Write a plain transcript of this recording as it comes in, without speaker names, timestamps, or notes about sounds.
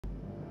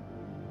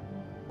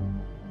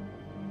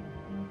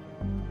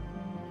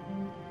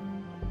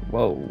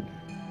Whoa.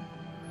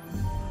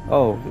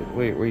 Oh,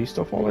 wait, were you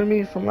still following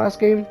me from last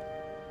game?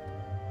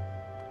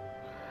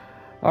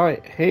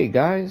 Alright, hey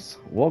guys,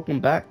 welcome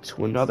back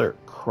to another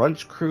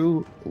Crunch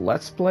Crew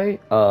Let's Play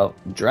of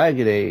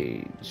Dragon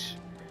Age.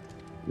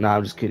 Nah,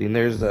 I'm just kidding.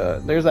 There's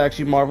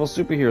actually Marvel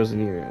superheroes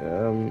in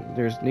here.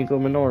 There's Nico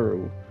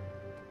Minoru.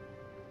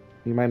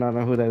 You might not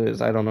know who that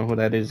is. I don't know who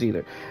that is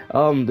either.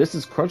 This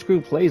is Crunch Crew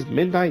Plays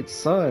Midnight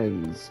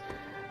Suns.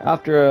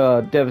 After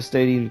a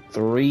devastating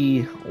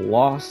 3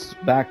 loss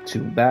back to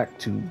back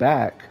to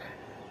back,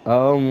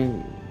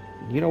 um,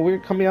 we're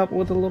coming up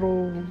with a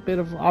little bit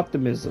of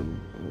optimism.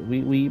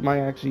 We might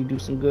actually do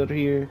some good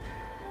here.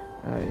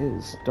 It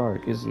is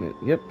dark, isn't it?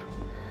 Yep.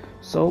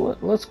 So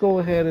let's go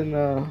ahead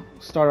and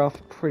start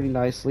off pretty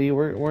nicely.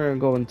 We're gonna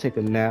go and take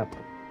a nap.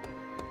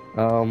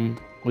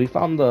 We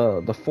found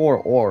the 4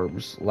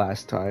 orbs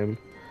last time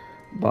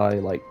by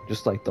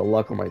just like the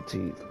luck of my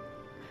teeth.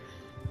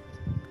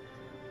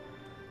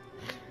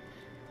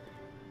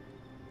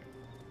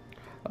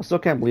 I still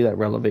can't believe that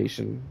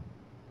revelation.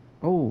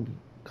 Oh,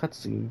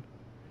 cutscene.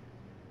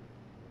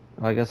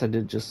 I guess I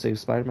did just save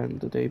Spider-Man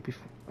the day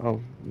before.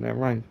 Oh, never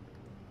mind.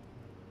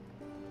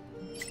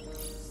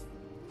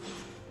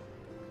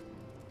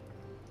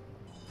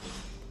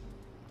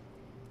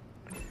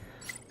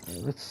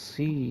 Let's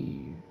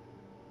see.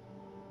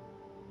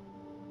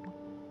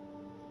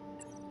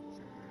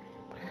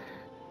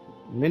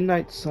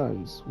 Midnight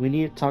Suns. We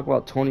need to talk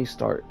about Tony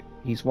Stark.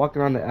 He's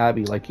walking around the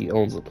Abbey like he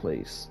owns the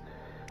place.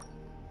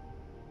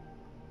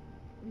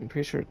 I'm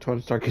pretty sure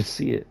Tony Stark can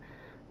see it.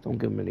 Don't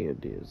give him any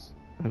ideas.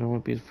 I don't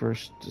want to be the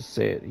first to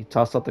say it. He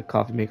tossed out the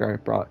coffee maker I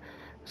brought.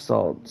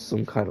 Saw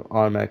some kind of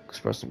automatic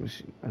espresso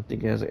machine. I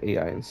think it has an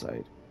AI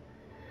inside.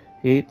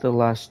 He ate the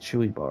last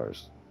Chewy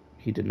bars.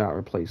 He did not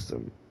replace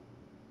them.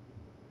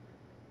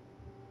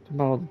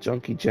 About all the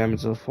junky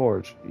gems of the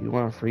forge. You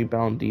want to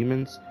freebound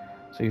demons?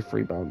 So you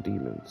freebound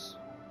demons.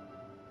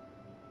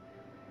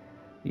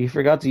 You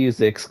forgot to use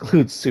the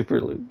exclude super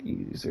Luke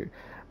user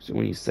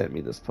when you sent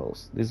me this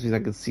post. This means I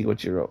can see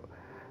what you wrote.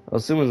 I'll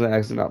assume it was an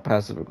accident, not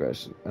passive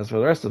aggression. As for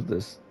the rest of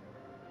this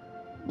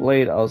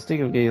blade, I was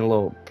thinking of getting a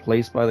little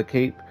placed by the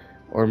cape,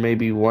 or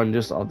maybe one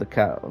just off the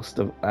coast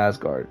of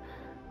Asgard.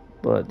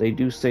 But they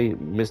do say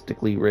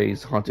mystically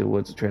raised haunted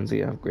woods of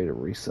Translate have greater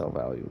resale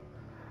value.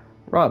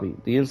 Robbie,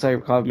 the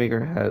inside coffee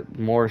maker had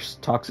more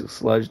toxic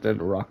sludge than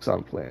the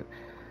Roxxon plant.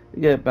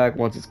 You get it back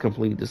once it's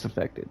completely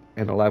disinfected,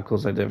 and the lab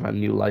coats identify a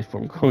new life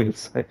form growing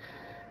inside.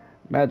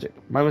 Magic.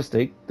 My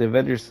mistake. The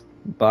vendors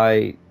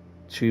buy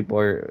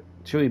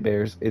chewy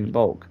bears in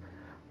bulk.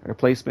 A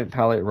replacement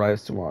pallet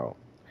arrives tomorrow.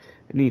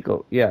 And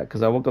Nico, yeah,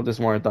 because I woke up this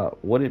morning and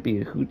thought, wouldn't it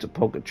be a hoot to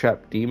poke a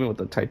trapped demon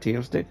with a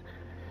titanium stick?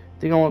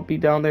 Think I want to be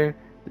down there?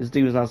 This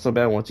demon's not so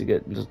bad once you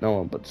get just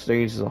know him, but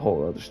strange is a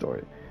whole other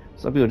story.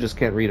 Some people just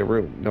can't read a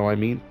room, you know what I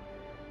mean?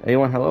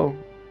 Anyone, hello?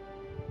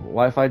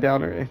 Wi-Fi down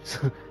there?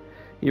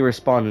 He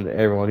responded to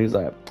everyone. He's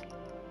like,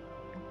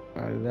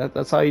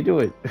 that's how you do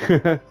it.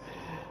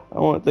 I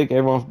want to thank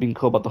everyone for being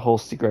cool about the whole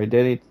secret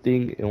identity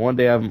thing. And one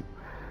day I'm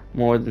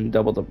more than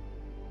double the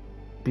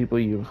people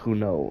who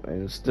know,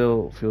 and it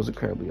still feels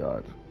incredibly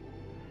odd.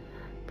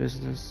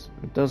 Business.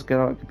 It does get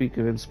out. I could be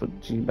convinced to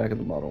put Gene back in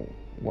the bottle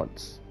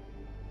once.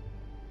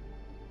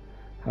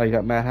 How you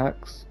got Mad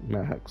Hacks?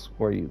 Mad Hacks.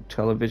 Were you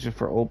television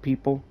for old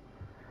people?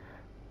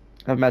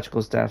 I have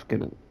magical staff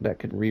that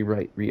can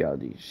rewrite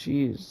reality.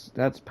 Jeez,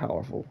 that's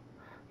powerful.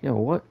 Yo,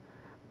 what?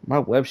 My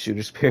web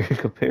shooter's pair in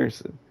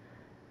comparison.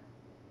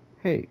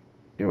 Hey,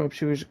 your web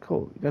shooters are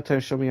cool. You got time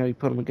to show me how you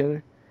put them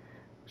together?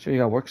 Sure you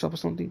got a workshop or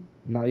something?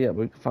 Not yet,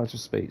 but we can find some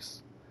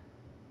space.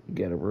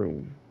 Get a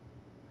room.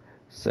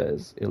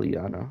 Says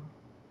Ileana.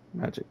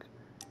 Magic.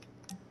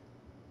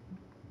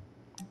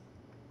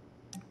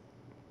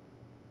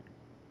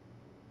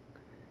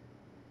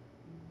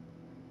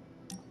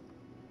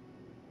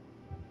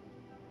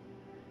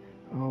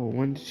 Oh,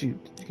 when did you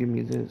give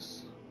me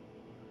this?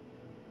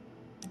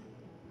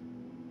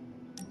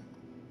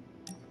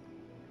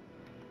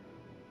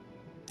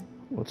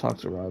 We'll talk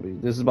to Robbie.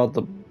 This is about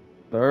the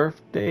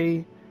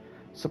birthday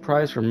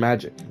surprise for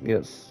Magic.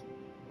 Yes.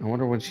 I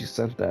wonder when she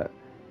sent that.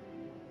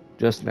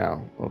 Just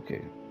now.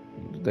 Okay.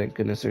 Thank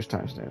goodness there's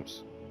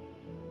timestamps.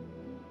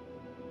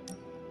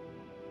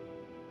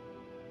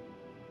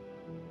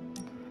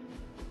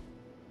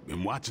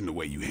 Been watching the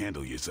way you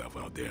handle yourself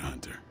out there,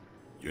 Hunter.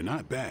 You're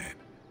not bad.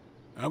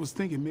 I was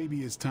thinking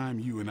maybe it's time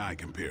you and I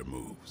compare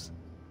moves.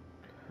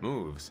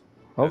 Moves?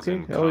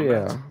 Okay. Oh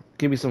yeah.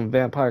 Give me some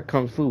vampire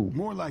kung fu.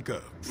 More like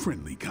a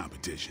friendly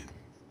competition.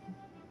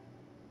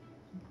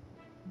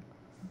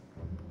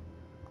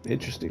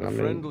 Interesting. A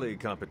friendly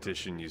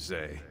competition, you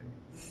say?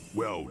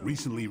 Well,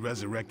 recently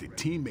resurrected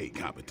teammate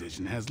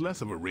competition has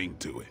less of a ring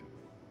to it.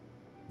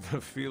 The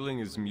feeling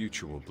is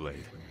mutual,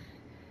 Blade.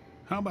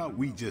 How about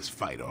we just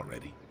fight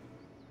already?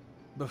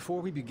 Before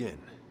we begin,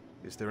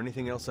 is there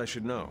anything else I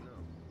should know?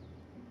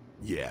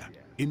 Yeah,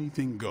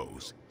 anything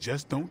goes.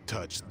 Just don't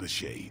touch the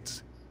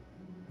shades.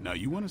 Now,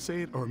 you want to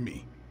say it or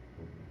me?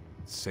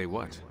 Say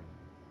what?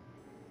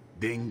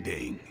 Ding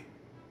ding.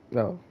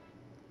 No.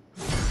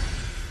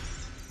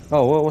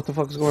 Oh, what the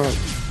fuck is going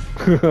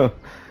on?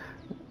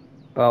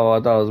 Oh,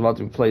 I thought I was about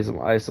to play some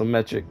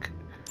isometric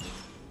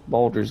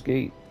Baldur's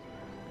Gate.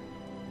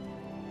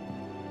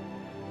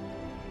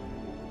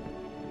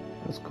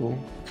 That's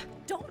cool.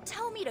 Don't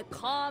tell me to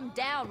calm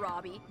down,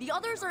 Robbie. The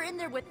others are in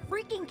there with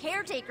freaking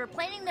Caretaker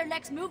planning their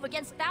next move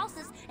against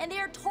Faustus, and they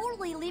are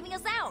totally leaving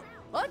us out.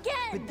 Again!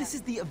 But this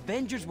is the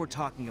Avengers we're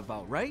talking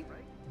about, right?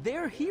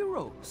 They're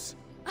heroes.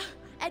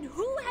 And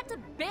who had to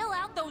bail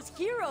out those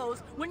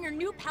heroes when your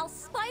new pal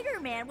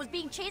Spider-Man was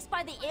being chased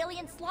by the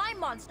alien slime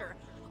monster?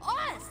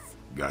 Us!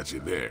 Got you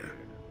there.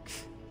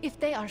 If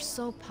they are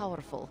so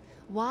powerful,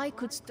 why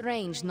could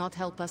Strange not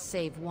help us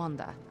save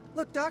Wanda?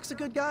 Look, Doc's a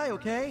good guy,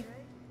 okay?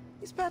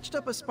 He's patched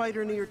up a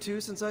spider knee or two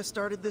since I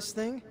started this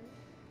thing.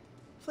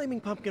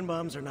 Flaming pumpkin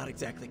bombs are not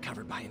exactly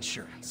covered by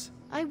insurance.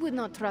 I would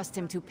not trust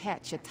him to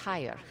patch a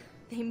tire.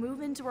 They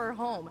move into our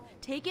home,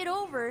 take it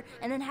over,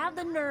 and then have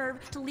the nerve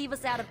to leave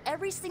us out of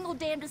every single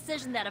damn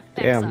decision that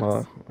affects Damn,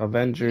 us.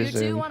 Avengers You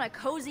two and want to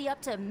cozy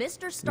up to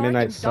Mr. Stark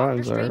Midnight and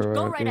Doctor Suns Strange? are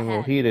Go right getting a little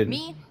ahead. heated.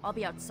 Me, I'll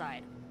be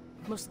outside.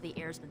 Most of the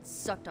air's been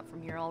sucked up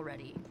from here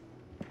already.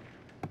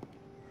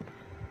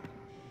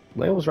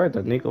 Leo was right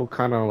that Nico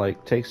kind of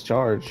like takes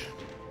charge.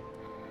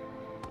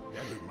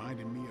 That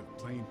reminded me of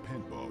playing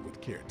pinball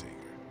with Caretaker.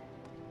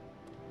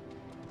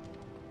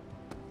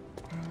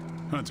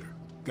 Hunter,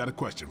 got a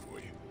question for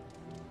you.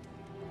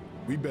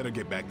 We better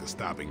get back to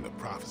stopping the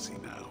prophecy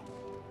now.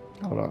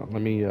 Hold on,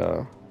 let me.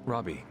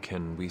 Robbie,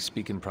 can we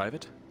speak in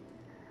private?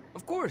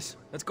 Of course.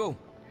 Let's go.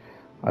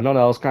 I know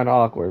that was kind of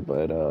awkward,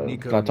 but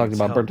Nico I talked needs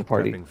about help birthday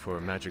party. prepping for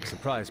a magic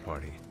surprise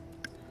party.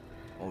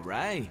 All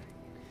right.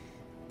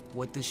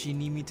 What does she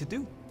need me to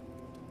do?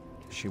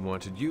 She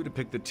wanted you to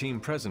pick the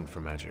team present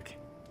for magic.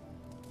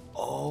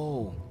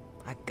 Oh,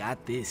 I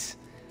got this.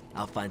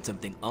 I'll find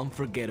something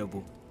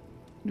unforgettable.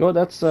 You know,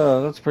 that's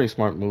a pretty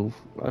smart move.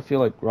 I feel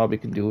like Robbie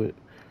can do it.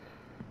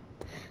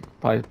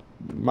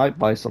 Might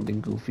buy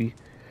something goofy.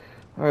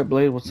 All right,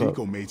 Blade, what's up?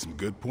 Nico made some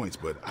good points,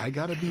 but I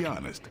gotta be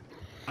honest.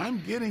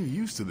 I'm getting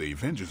used to the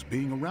Avengers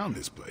being around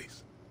this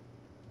place.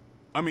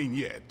 I mean,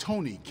 yeah,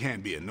 Tony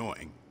can be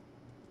annoying,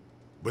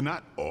 but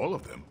not all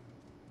of them.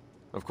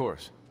 Of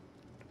course.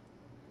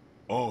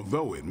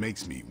 Although it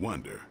makes me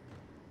wonder.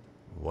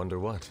 Wonder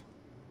what?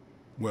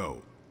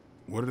 Well,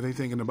 what are they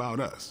thinking about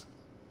us?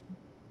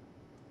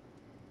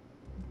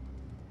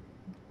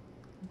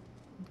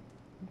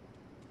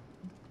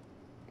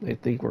 They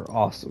think we're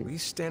awesome. We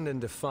stand in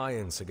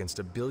defiance against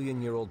a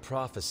billion-year-old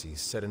prophecy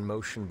set in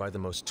motion by the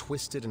most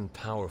twisted and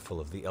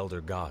powerful of the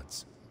Elder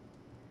Gods.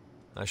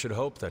 I should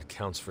hope that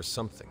counts for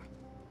something.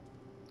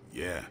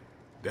 Yeah,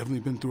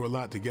 definitely been through a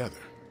lot together.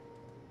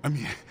 I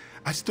mean,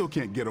 I still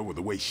can't get over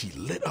the way she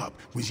lit up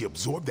when she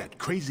absorbed that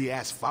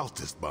crazy-ass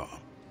Faustus bomb.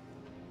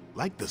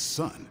 Like the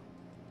sun.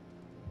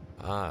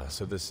 Ah,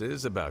 so this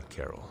is about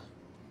Carol.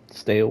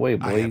 Stay away, I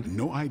Blade. have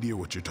no idea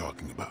what you're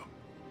talking about.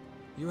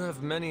 You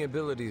have many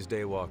abilities,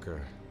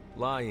 Daywalker.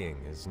 Lying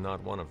is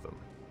not one of them.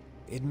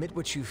 Admit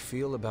what you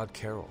feel about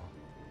Carol.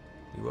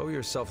 You owe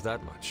yourself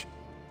that much.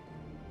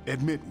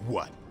 Admit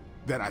what?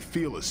 That I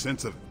feel a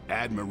sense of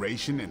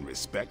admiration and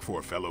respect for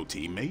a fellow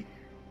teammate?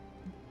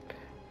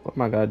 What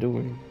am I guy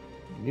doing?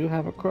 You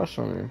have a crush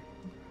on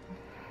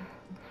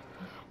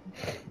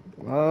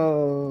her.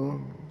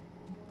 Oh.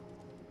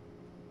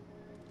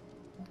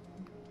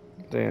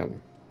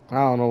 Damn. I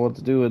don't know what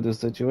to do with this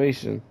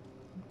situation.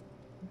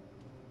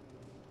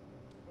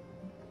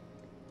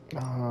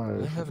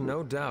 I have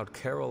no doubt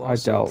Carol I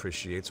also doubt.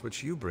 appreciates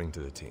what you bring to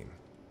the team.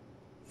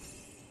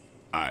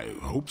 I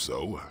hope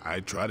so.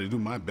 I try to do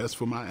my best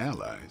for my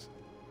allies.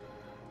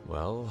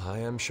 Well, I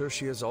am sure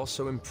she is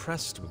also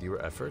impressed with your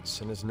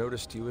efforts and has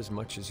noticed you as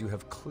much as you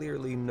have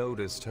clearly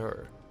noticed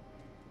her.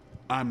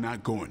 I'm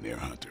not going there,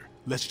 Hunter.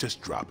 Let's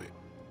just drop it.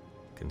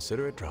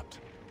 Consider it dropped.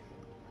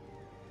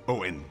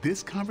 Oh, and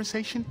this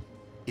conversation?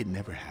 It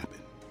never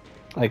happened.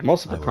 Like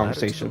most of I the will add it to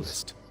the conversations.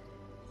 list.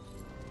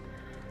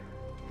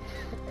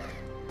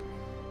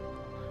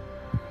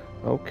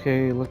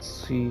 Okay, let's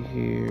see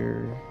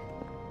here.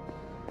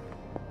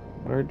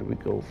 Where do we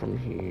go from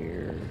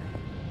here?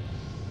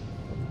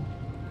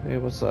 Hey,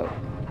 what's up?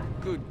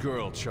 Good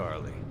girl,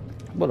 Charlie.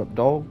 What up,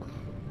 dog?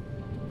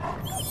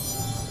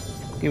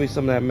 Give me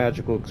some of that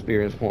magical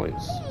experience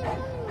points.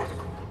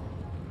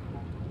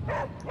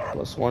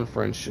 +1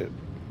 friendship.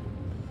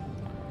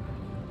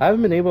 I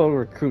haven't been able to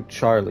recruit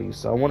Charlie,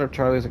 so I wonder if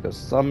Charlie's like a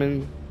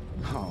summon.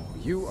 Oh,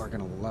 you are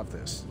gonna love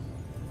this.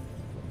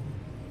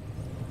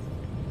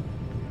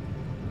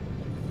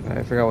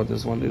 I forgot what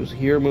this one does.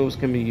 Hero moves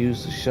can be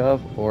used to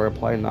shove or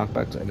apply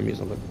knockback to enemies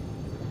on the.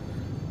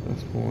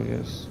 That's cool, I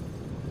guess.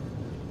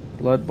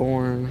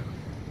 Bloodborne.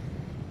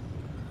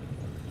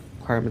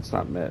 Requirements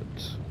not met.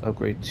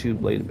 Upgrade 2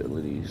 blade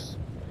abilities.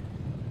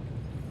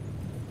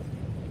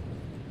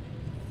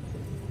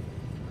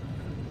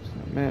 It's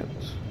not met.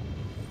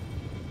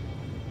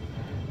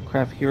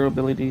 Craft hero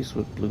abilities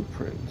with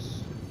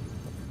blueprints.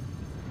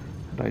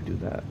 How do I do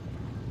that?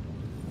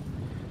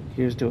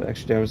 Here's deal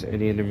extra damage to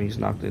any enemies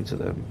knocked into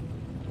them.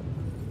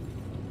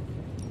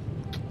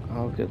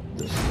 I'll get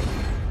this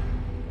one.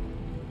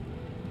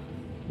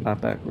 That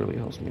back really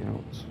helps me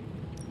out.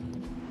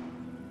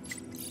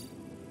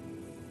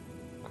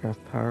 Craft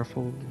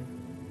powerful.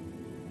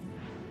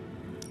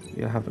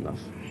 Yeah, I have enough.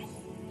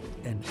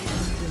 An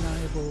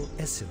undeniable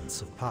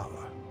essence of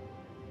power.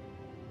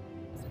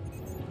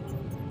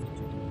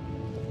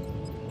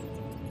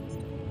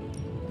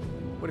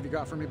 What have you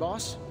got for me,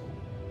 boss?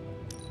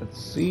 Let's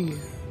see.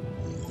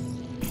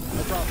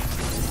 No problem.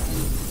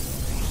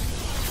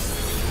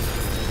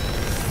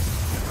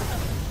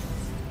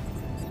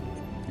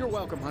 You're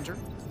welcome, Hunter.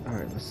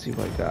 Alright, let's see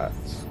what I got.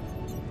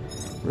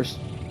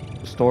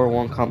 Restore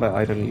 1 combat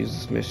item to use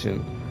this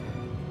mission.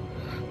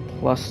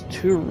 Plus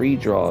 2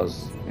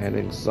 redraws and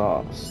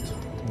exhaust.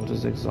 What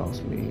does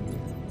exhaust mean?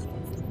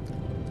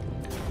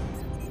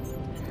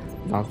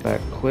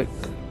 Knockback quick.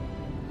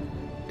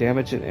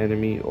 Damage an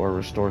enemy or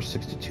restore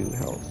 62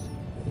 health.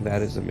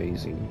 That is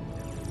amazing.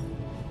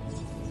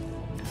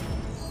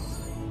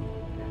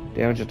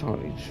 Damage a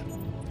tonnage.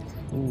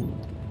 Ooh.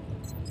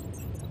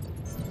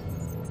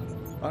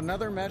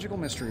 Another magical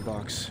mystery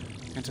box.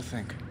 And to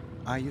think,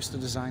 I used to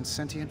design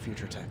sentient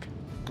future tech.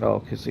 Oh,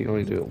 okay, so you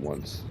only do it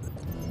once.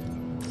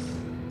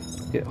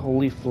 Get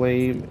Holy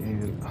Flame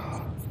and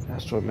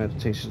Asteroid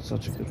Meditation,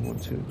 such a good one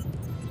too.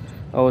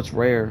 Oh, it's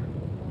rare.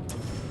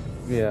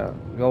 Yeah,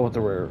 go with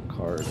the rare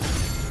card.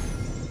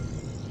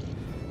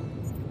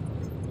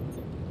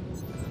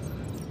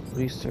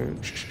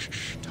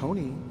 Research.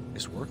 Tony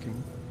is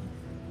working.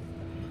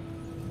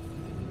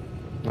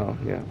 Oh,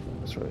 yeah,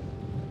 that's right.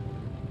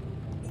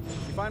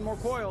 If you find more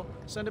coil,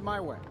 send it my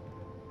way.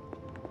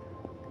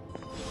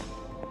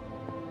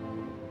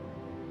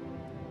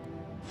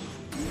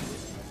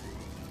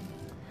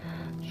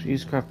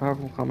 She's craft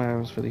powerful combat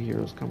items for the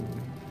heroes coming.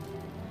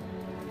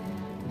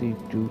 They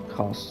do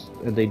cost,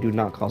 and they do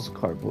not cost a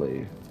card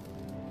blade.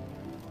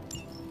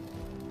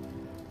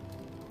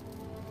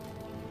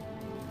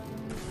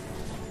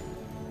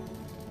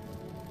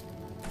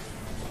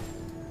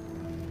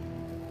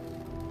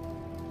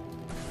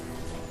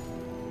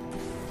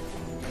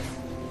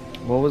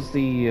 What was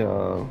the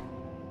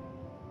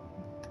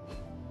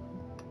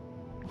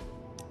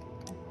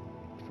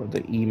for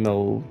the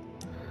emo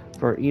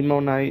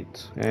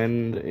night?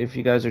 And if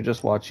you guys are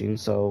just watching,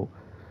 so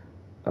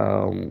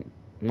when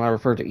I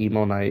refer to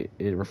emo night,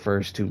 it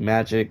refers to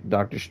Magic,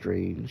 Doctor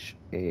Strange,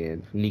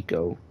 and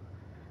Nico.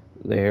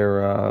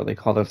 They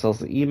call themselves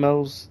the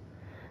emos,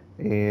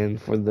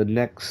 and for the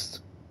next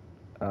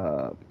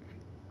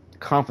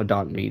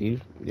confidant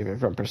meeting, either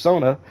from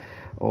Persona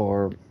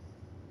or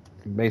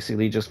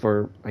basically just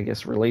for, I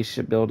guess,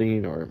 relationship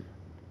building or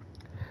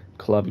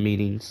club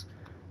meetings,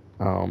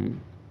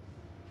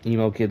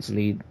 emo kids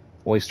need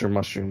oyster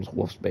mushrooms,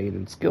 wolf's bane,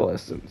 and skill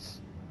essence.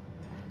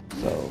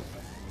 So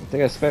I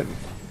think I spent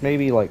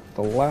maybe like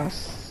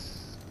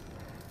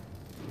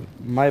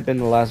might have been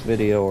the last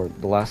video or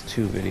the last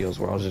 2 videos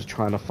where I was just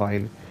trying to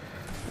find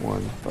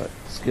one, but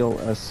skill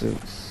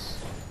essence,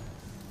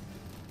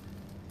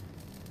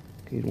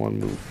 gain 1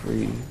 move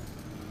free.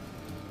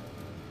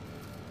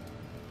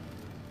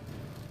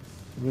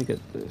 Let me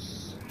get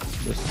this.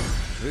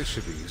 This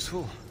should be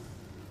useful.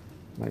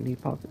 Might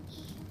need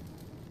pockets.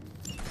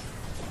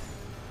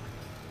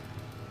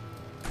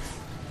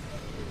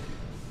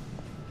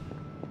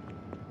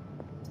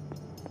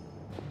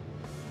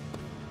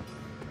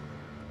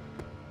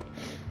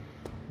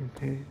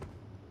 Okay.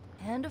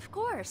 And of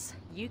course,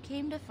 you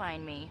came to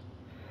find me.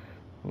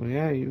 Well,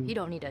 yeah, You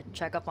don't need to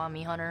check up on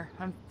me, Hunter.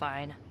 I'm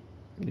fine.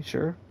 You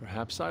sure?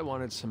 Perhaps I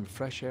wanted some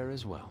fresh air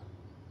as well.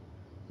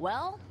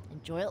 Well,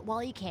 enjoy it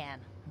while you can.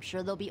 I'm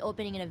sure they'll be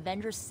opening an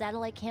Avengers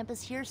satellite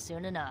campus here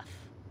soon enough.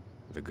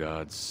 The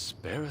gods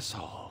spare us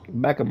all.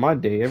 Back in my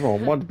day,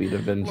 everyone wanted to be the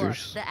Look,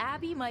 Avengers. the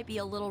Abbey might be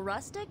a little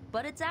rustic,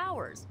 but it's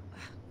ours.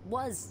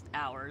 Was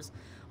ours.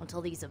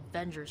 Until these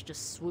Avengers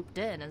just swooped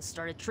in and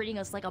started treating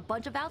us like a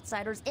bunch of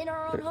outsiders in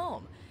our own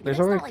home. There's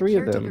And only it's not 3 like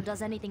of them. Caretaker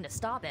does anything to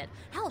stop it.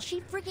 Hell, she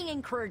freaking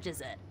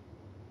encourages it.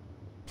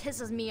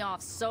 Pisses me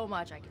off so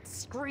much I could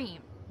scream.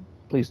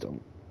 Please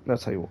don't.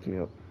 That's how you woke me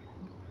up.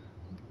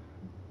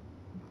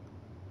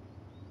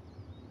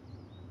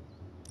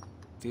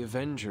 The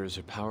Avengers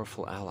are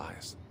powerful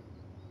allies.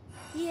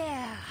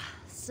 Yeah,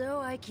 so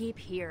I keep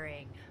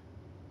hearing.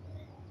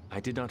 I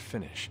did not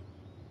finish.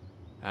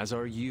 As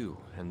are you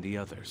and the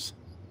others.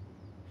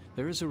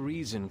 There is a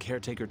reason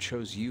Caretaker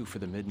chose you for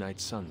the Midnight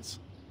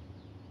Suns.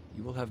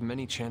 You will have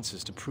many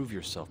chances to prove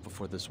yourself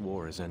before this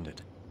war is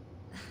ended.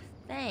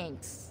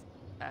 Thanks,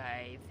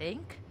 I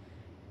think.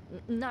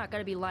 Not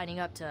gonna be lining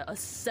up to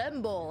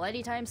assemble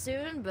anytime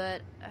soon,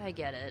 but I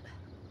get it.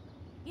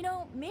 You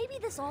know, maybe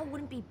this all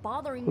wouldn't be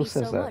bothering Who me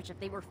says so that? much if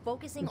they were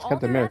focusing It's all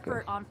Captain their America.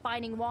 effort on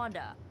finding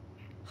Wanda.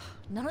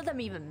 None of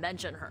them even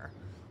mention her,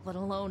 let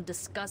alone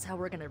discuss how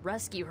we're gonna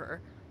rescue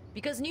her.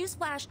 Because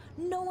newsflash,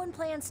 no one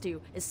plans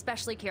to,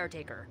 especially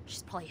Caretaker.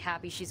 She's probably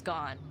happy she's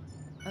gone.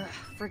 Ugh,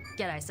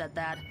 forget I said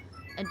that.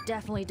 And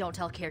definitely don't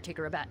tell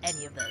Caretaker about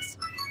any of this.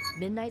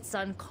 Midnight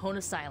Sun, Cone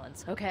of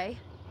Silence, okay?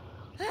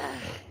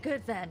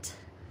 Good vent.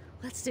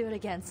 Let's do it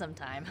again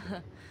sometime.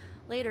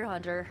 Later,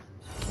 Hunter.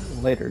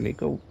 Later,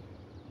 Nico.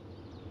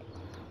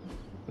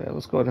 Yeah,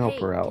 let's go ahead and help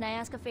Hey, her out. can I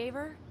ask a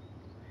favor?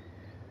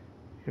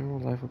 You know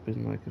what life would have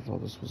been like if all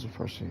this wasn't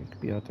frustrating. You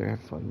could be out there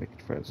having fun, making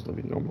friends,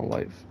 living a normal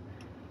life.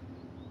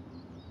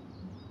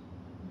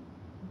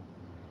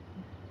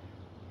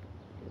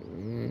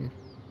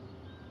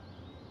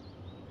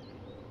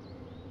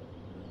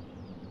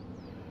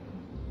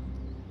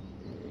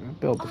 I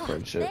built the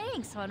friendship.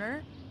 Thanks,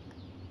 Hunter.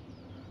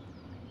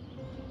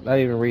 I didn't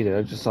even read it.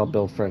 I just saw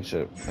build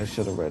friendship. I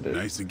should have read it.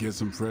 Nice to get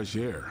some fresh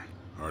air.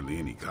 Hardly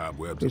any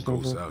cobwebs or Please don't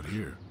ghosts go. out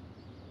here.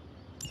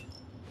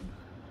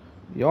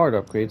 Yard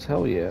upgrades,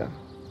 hell yeah.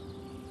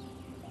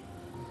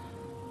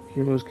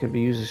 Heroes can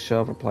be used as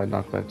shove or apply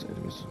knockback to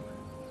enemies.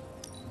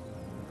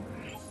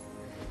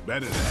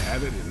 Better to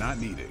have it and not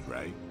need it,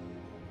 right?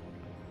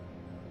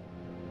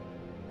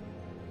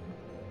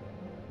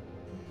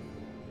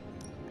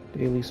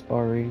 Daily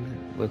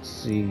sparring. Let's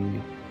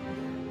see.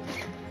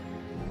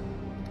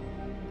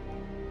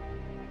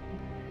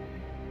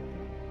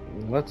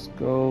 Let's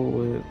go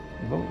with.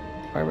 No,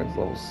 Fireman's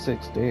level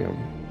 6. Damn.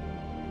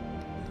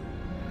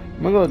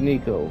 I'm gonna go with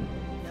Nico.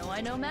 No,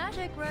 I know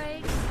magic,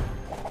 right?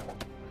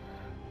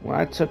 When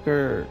I took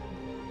her,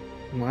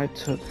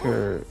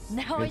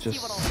 Now I it see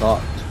just what'll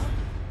sucked.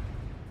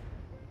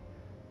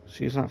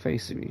 She's not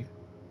facing me.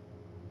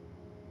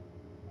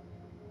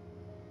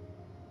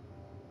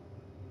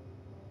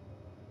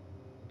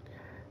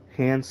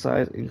 Hand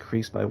size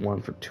increased by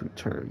 1 for 2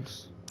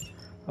 turns.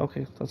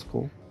 Okay, that's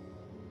cool.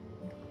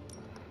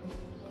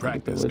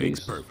 Practice makes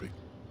Abilities. perfect.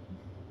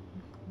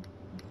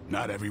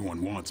 Not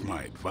everyone wants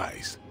my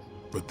advice,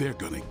 but they're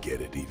gonna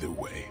get it either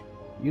way.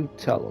 You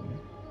tell them.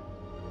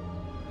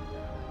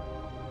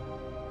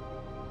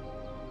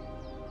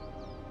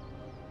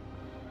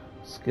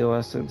 Skill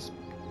essence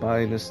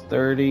minus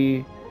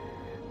 30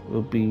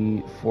 will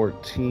be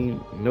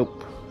 14.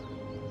 Nope.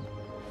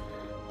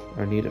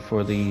 I need it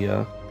for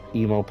the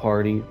emo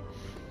party.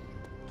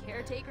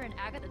 Caretaker and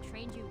Agatha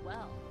trained you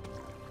well.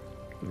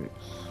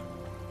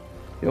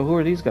 Yo, who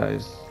are these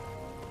guys?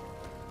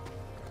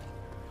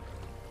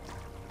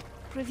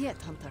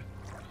 Privyet, Hunter.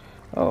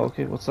 Oh,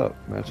 okay. What's up,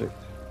 Magic?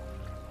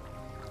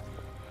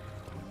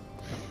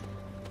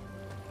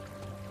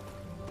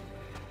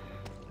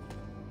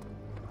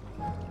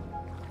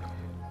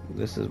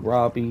 This is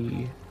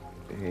Robbie,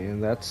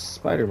 and that's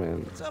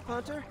Spider-Man. What's up,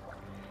 Hunter?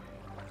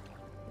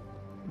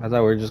 I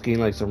thought we were just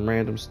getting like some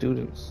random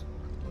students.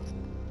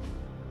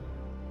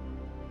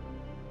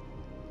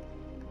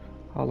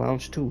 I'll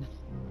lounge too.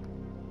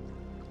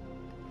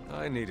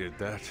 I needed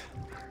that.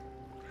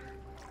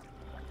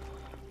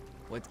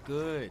 What's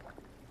good?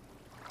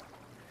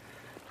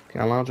 Can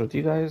I lounge with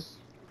you guys?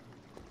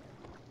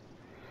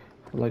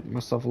 I like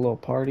myself a little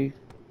party.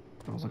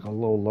 I was like a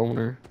little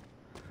loner.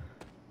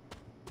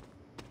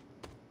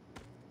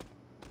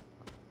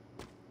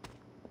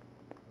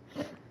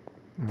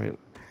 Alright.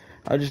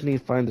 I just need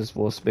to find this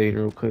Wolfsbane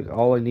real quick.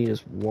 All I need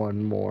is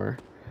one more.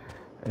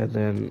 And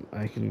then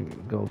I can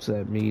go to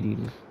that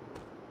meeting.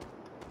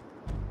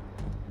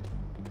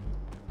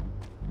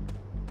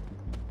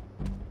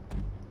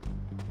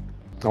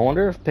 I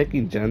wonder if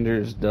picking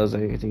genders does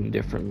anything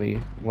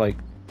differently, like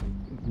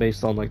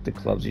based on like the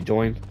clubs you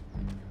join.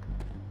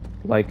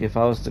 Like if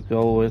I was to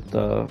go with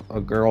a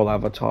girl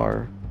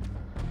avatar,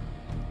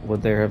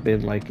 would there have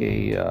been like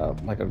a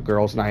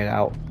girls' night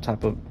out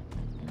type of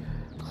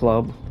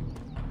club?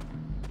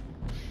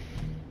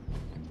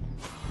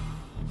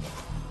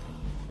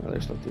 Oh,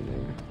 there's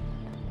nothing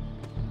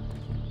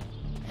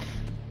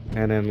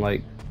there. And then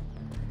like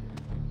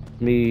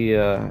me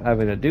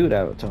having a dude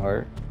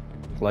avatar.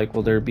 Like,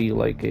 will there be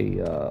like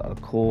a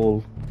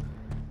cool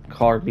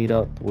car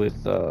meetup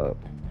with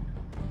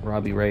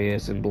Robbie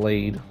Reyes and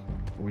Blade?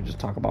 Where we just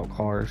talk about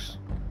cars.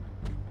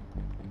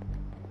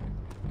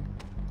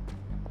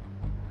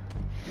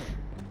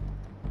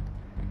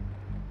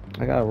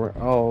 I gotta.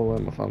 Oh,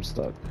 if I'm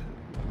stuck,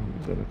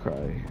 I'm gonna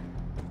cry.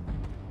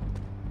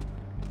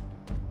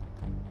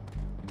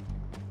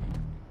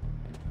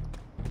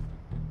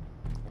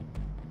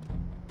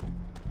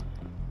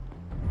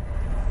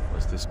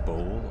 Was this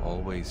bowl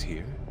always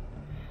here?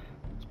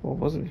 This ball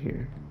wasn't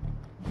here.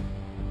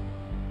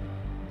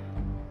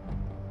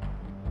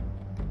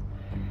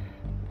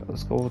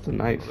 Let's go with the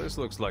knife. Well, this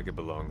looks like it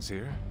belongs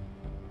here.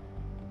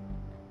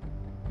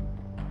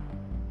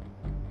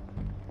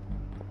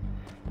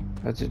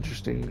 That's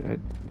interesting.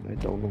 I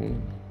don't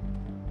know.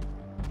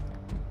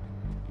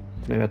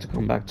 Maybe I have to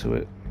come back to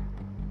it.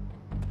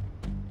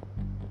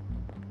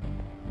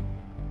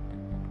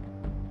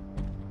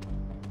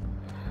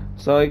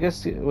 So I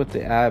guess with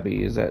the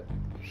Abbey is that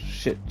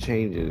shit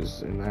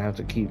changes and I have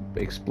to keep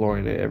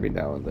exploring it every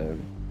now and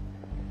then.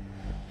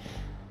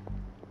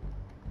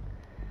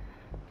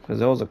 Because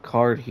there was a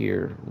card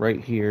here,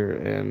 right here,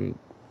 and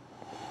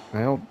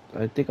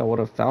I think I would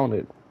have found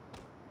it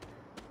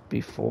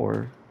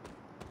before.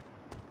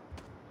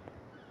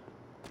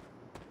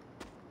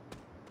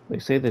 They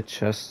say the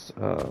chest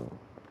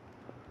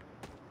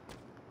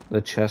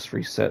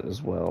reset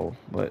as well,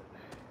 but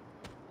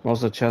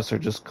most of the chests are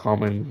just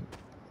common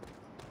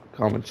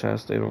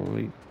chests. They don't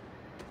really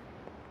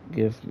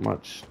give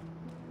much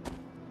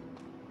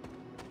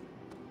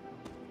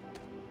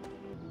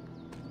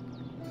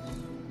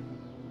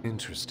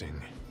Interesting.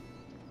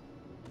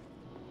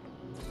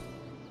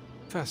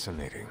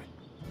 Fascinating.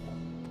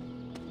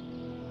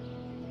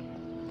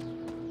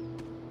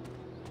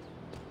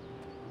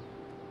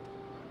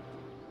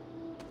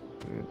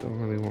 I don't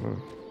really want to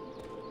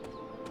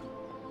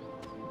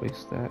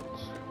waste that.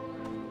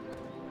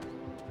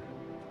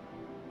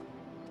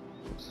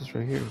 What's this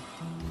right here?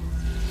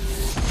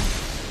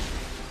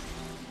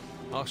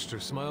 Oster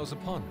smiles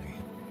upon me.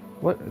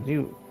 What?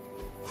 You?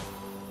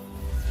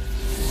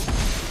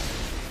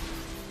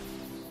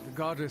 The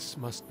goddess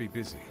must be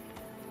busy.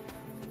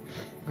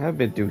 I've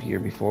been through here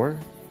before.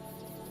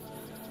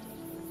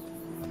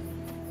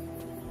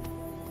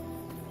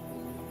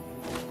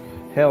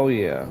 Hell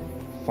yeah.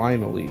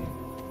 Finally.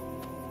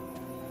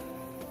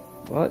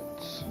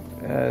 But,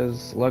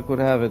 as luck would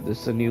have it,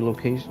 this is a new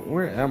location.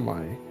 Where am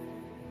I?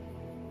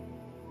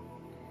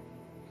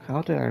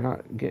 How did I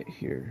not get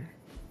here?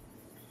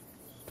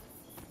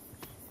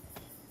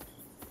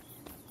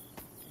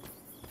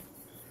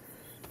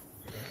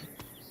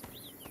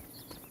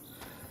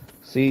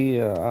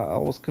 See, I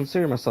was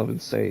considering myself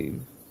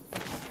insane.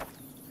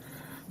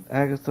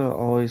 Agatha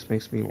always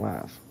makes me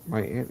laugh.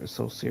 My aunt is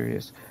so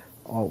serious.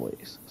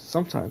 Always.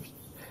 Sometimes,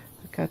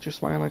 I catch her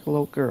smiling like a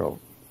little girl.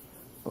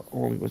 But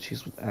only when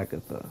she's with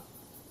Agatha.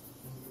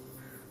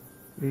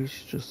 Maybe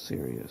she's just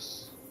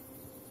serious.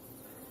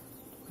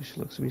 The way she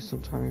looks at me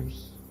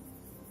sometimes.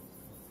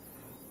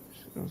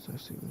 She knows I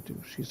see what to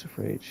do. She's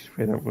afraid. She's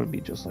afraid I'm going to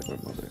be just like my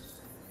mother.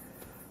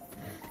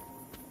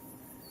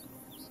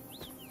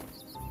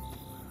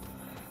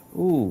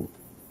 Ooh,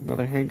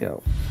 another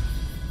hangout.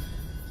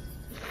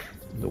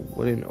 The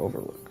wooden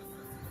overlook.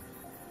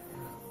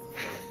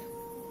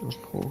 That's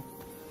cool.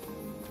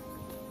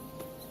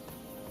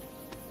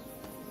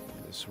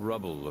 This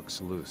rubble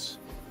looks loose.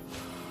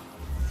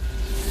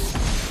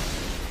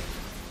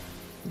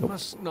 Nope.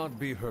 Must not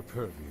be her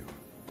purview.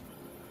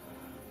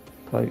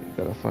 Probably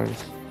gotta find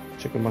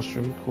chicken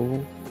mushroom.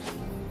 Cool.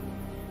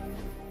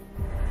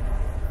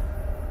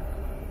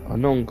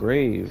 Unknown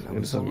grave. I It's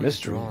was a always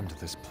mystery. drawn to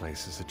this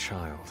place as a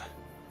child,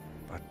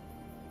 but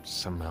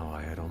somehow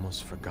I had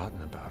almost forgotten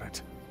about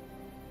it.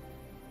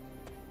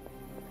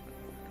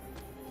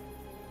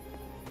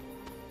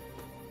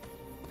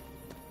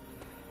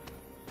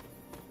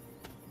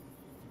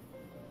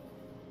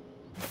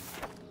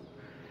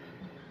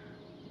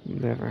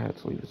 Never had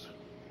to leave it.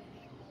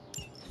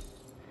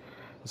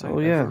 Was Oh,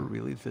 I yeah. ever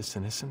really this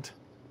innocent?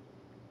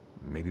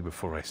 Maybe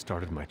before I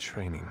started my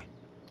training.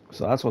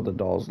 So that's what the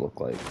dolls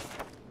look like.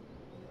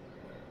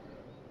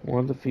 One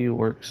of the few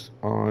works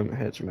on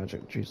hedge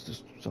magic treats the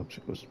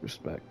subject with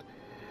respect.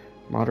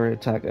 Moderate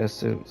attack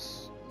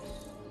essence.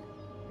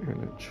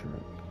 And a trick.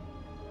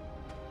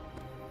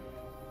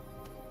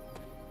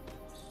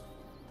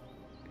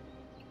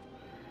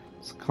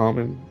 It's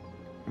common.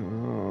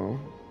 Oh.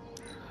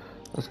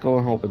 Let's go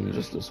and open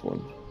just this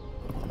one.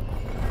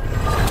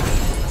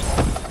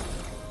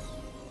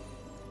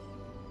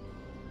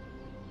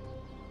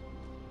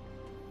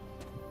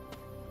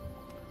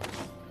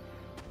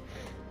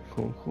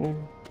 Cool,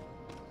 cool.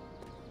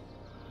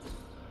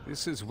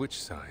 This is which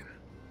sign?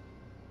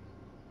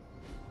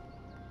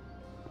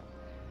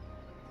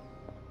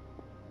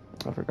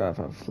 I forgot if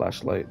I have a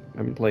flashlight.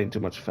 I've been playing too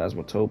much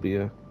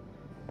Phasmophobia.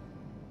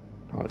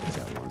 Oh, I did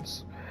that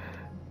once.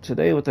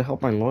 Today, with the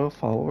help of my loyal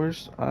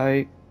followers,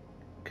 I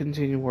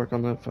continue work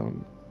on the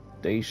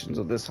foundations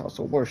of this house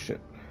of worship.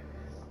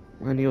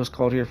 I knew I was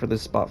called here for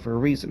this spot for a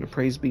reason, and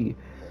praise be,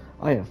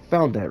 I have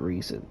found that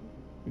reason.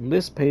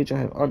 This page I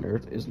have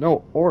unearthed is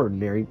no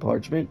ordinary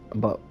parchment,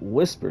 but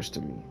whispers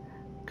to me,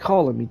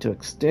 calling me to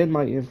extend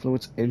my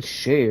influence and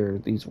share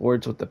these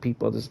words with the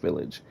people of this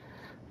village.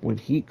 When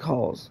he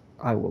calls,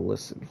 I will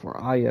listen,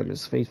 for I am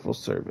his faithful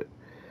servant.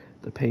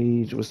 The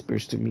page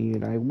whispers to me,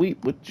 and I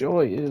weep with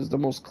joy. It is the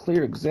most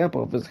clear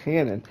example of his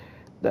hand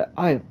that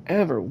I have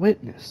ever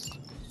witnessed.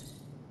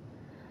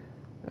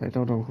 I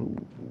don't know who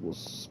was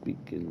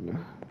speaking.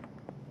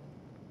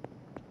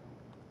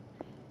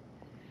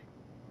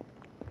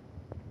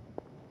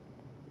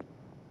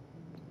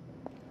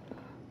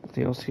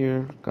 Nothing else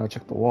here. Gotta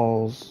check the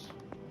walls.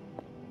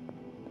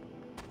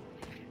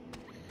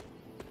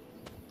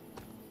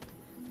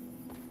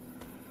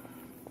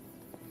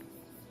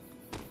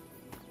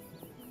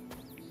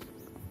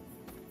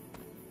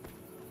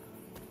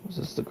 Was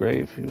this the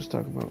grave he was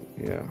talking about?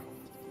 Yeah.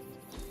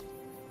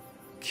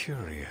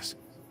 Curious.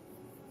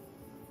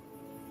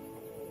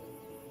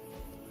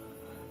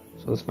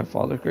 So that's my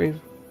father's grave?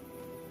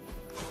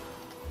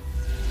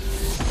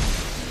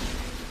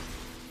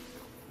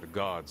 The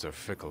gods are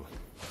fickle.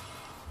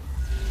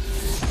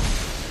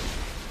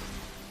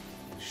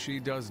 She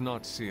does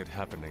not see it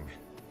happening.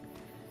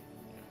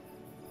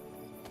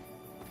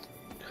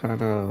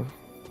 Kinda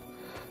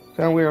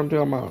weird I'm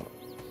doing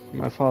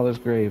my father's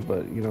grave,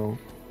 but you know,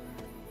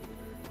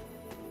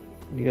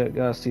 you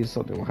gotta see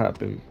something will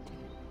happen.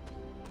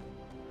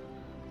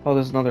 Oh,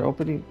 there's another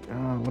opening?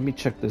 Let me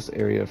check this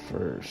area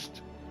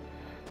first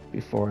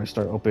before I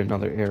start opening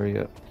another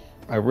area.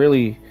 I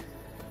really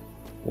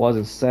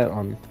wasn't set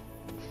on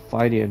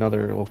finding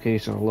another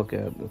location to look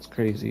at. That's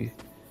crazy.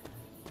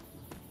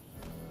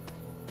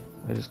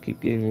 I just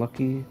keep getting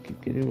lucky, keep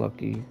getting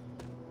lucky.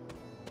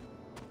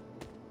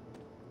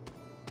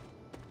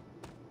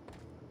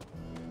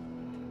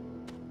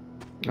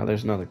 Now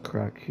there's another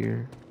crack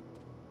here.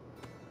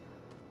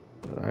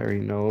 But I already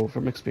know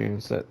from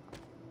experience that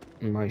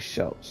my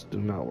shouts do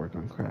not work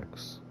on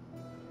cracks.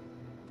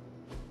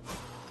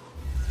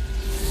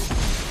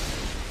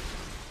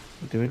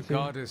 Do anything? The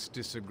goddess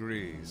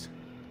disagrees.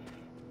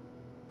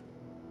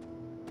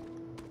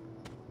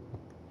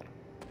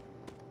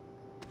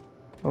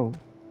 Oh.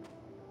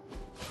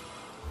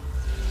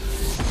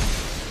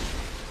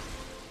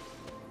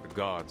 The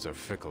gods are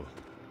fickle.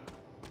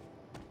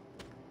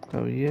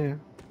 Oh yeah.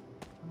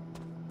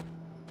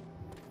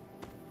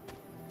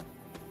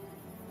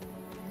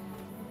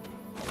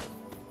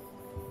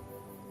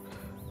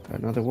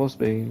 Another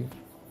wolfsbane.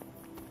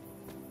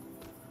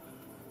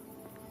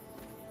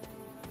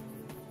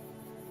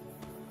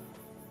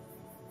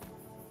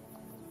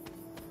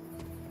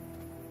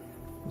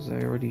 Was I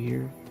already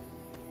here?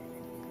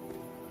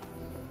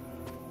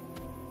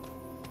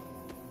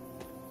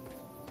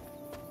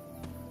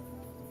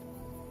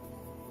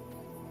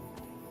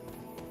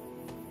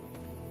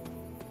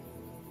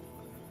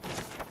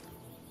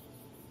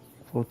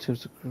 Full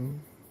tips of crew.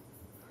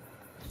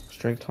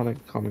 Strength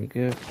tonic, common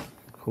gift.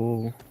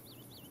 Cool.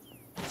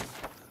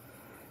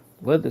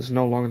 Lead is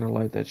no longer the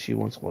light that she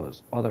once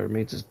was. All that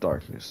remains is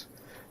darkness.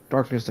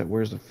 Darkness that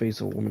wears the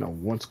face of a woman I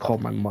once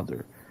called my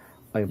mother.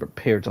 I am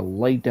prepared to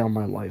lay down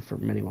my life, for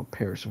many will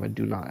perish if I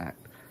do not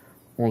act.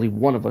 Only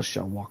one of us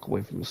shall walk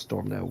away from the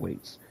storm that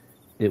awaits.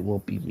 It will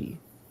be me.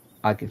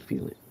 I can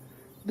feel it.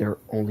 There are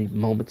only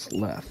moments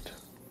left.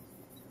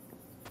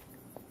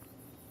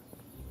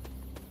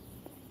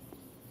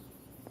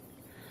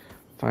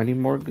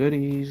 Finding more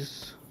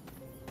goodies.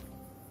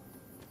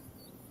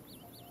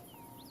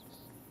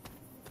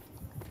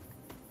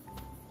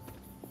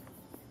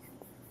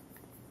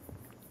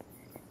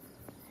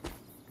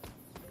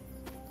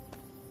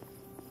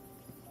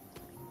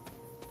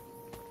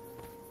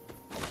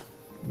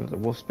 Another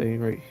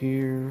wolfsbane right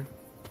here.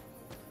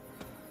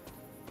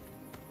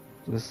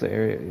 This is the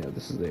area, yeah,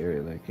 this is the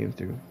area that I came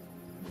through.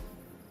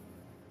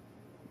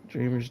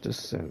 Dreamer's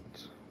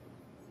Descent.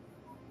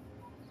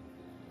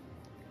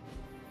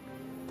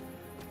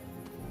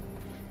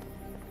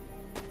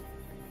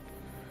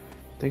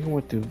 I think I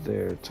went through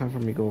there. Time for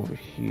me to go over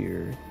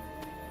here.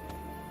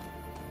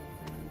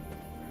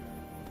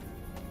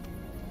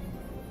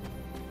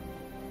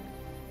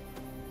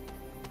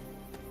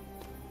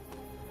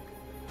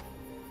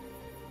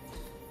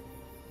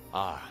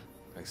 Ah,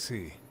 I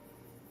see.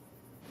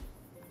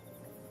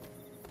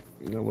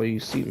 No way you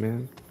see,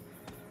 man.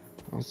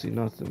 I don't see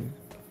nothing.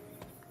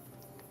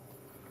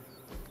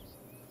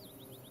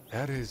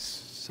 That is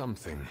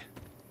something.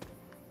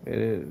 It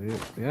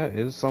is, yeah, it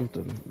is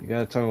something. You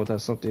gotta tell me what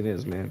that something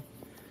is, man.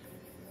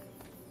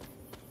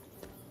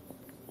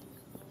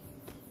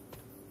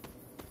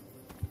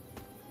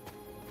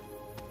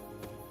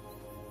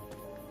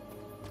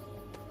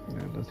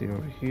 Yeah, nothing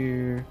over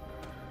here.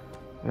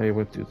 I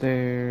went through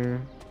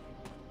there.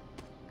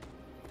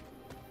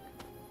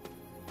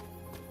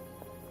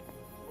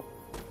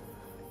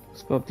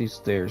 Let's go up these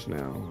stairs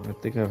now. I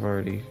think I've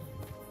already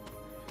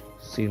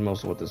seen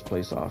most of what this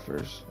place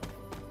offers.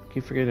 I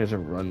keep forgetting there's a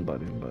run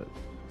button, but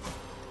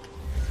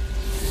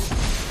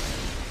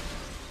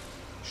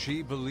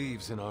She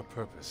believes in our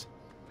purpose.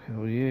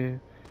 hell yeah.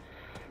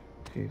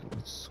 Okay,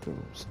 let's go.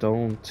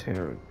 Stone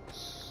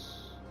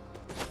Terrace.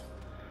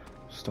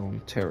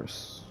 Stone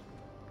Terrace.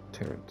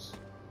 Terrace.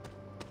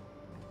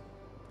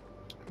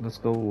 Let's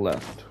go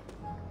left.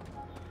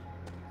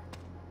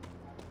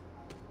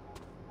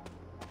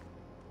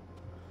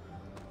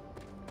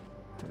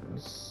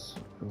 Let's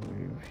go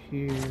over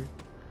here.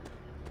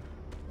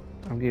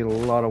 I'm getting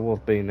a lot of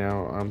wolfbane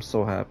now. I'm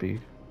so happy.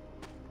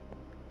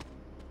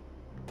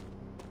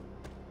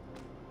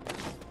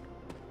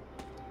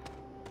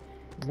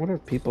 I wonder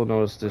if people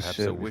noticed this Perhaps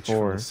shit a witch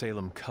before. from the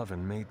Salem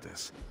Coven made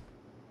this.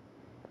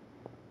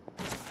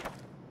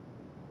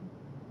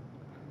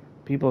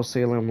 People of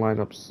Salem line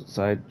up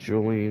outside,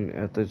 drooling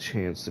at the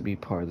chance to be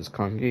part of this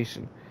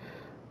congregation.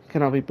 I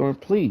cannot be more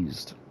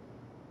pleased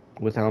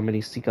with how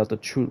many seek out the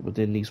truth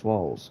within these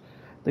walls.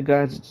 The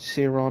guides of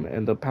Chiron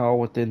and the power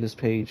within this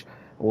page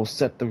will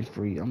set them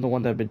free. I'm the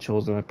one that have been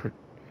chosen. I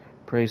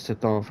praise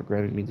Tithon for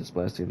granting me this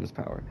blessing and this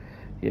power.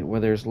 Yet where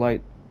there is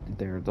light,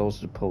 there are those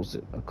who oppose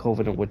it. A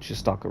coven of witches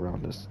stalk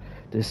around us,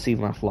 to deceive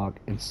my flock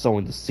and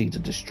sowing the seeds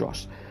of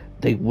distrust.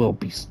 They will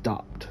be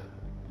stopped.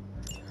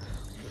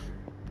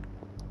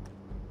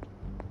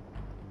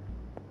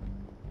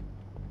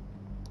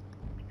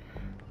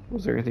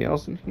 Was there anything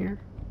else in here?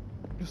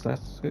 Just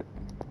that's it.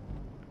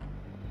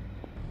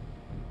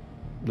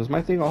 Does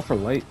my thing offer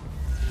light?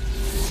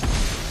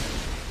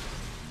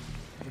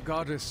 The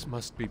goddess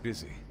must be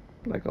busy.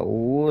 Like a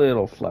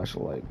little flash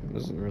of light. It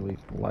doesn't really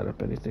light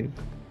up anything.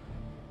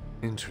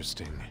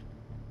 Interesting.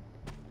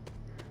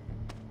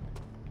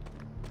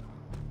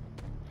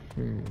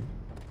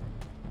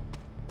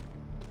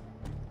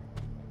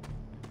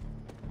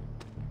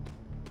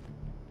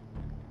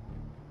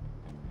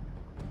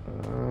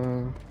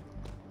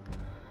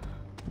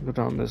 Go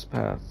down this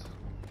path.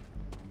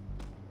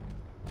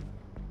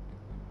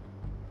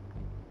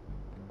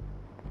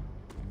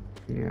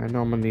 Yeah, I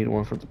know I'm gonna need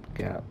one for the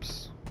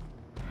gaps.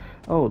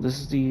 Oh, this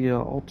is the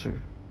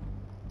altar.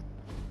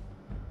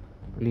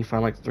 I need to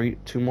find like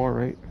two more,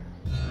 right?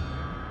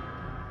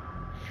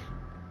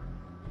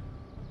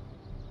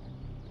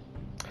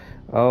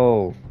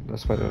 Oh,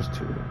 that's why there's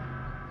two.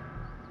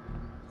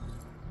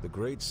 The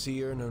great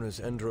seer known as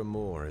Endra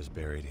Moore is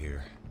buried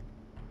here.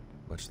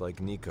 Much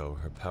like Nico,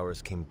 her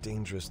powers came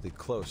dangerously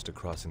close to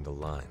crossing the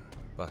line,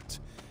 but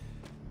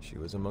she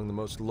was among the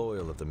most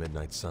loyal of the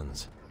Midnight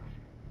Suns.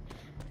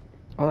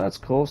 Oh, that's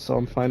cool. So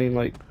I'm finding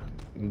like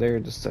their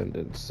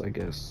descendants, I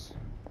guess.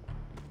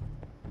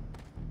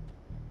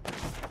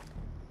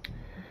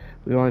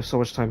 We only have so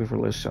much time before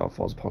Liz Shaw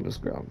falls upon this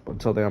ground, but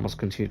until then I must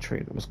continue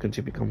training. I must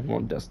continue to become who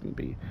I'm destined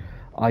to be.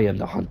 I am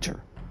the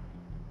hunter.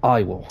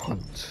 I will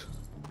hunt.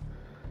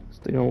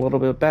 Staying a little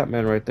bit of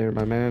Batman right there,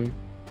 my man.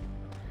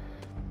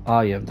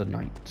 I am the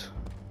knight.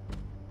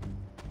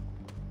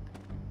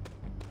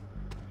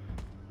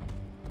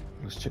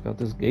 Let's check out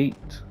this gate.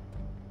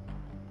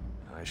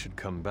 I should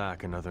come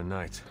back another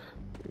night.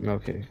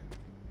 Okay.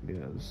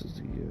 Yeah, this is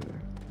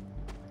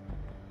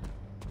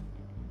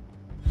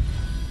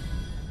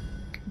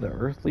the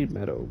Earthly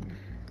Meadow.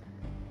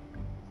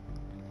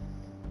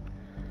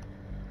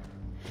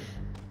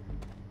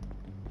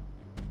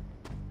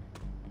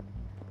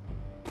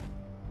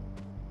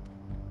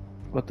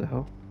 What the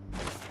hell?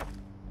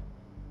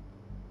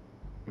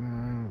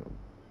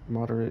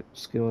 Moderate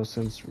skill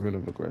sense rune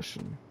of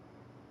aggression.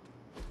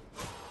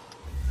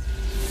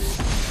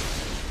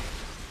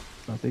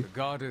 Nothing. The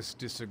goddess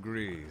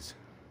disagrees.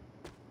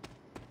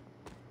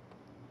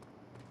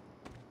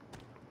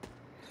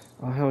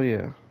 Oh hell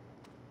yeah.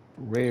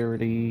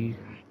 Rarity.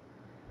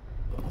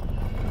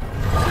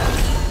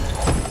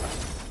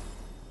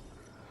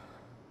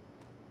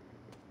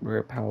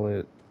 Rare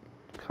palette.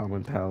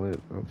 Common palette.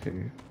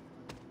 Okay.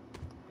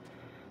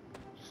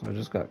 So I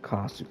just got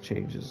costume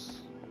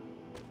changes.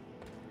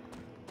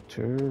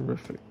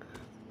 Terrific.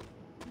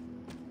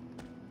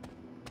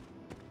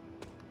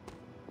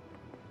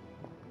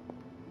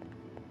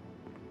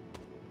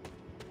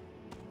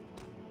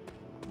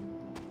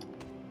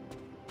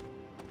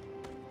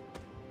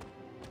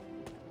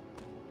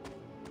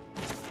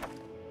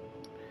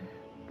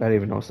 I didn't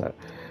even notice that.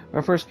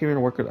 When I first came here to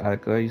work with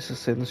Attica, I used to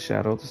sit in the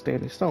shadow of the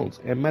standing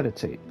stones and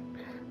meditate.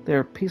 There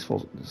are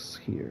peacefulness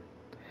here.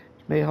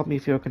 It may help me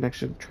feel a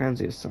connection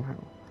transient somehow.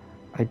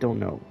 I don't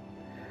know.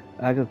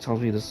 Attica tells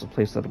me this is a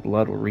place that the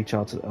blood will reach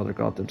out to the other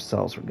god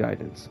themselves for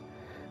guidance.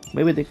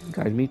 Maybe they can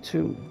guide me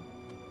too.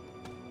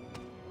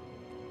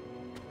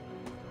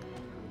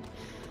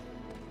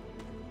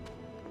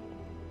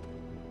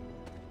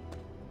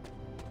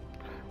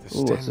 The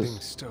Ooh, what's standing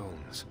this?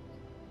 stones.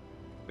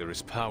 There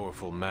is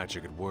powerful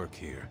magic at work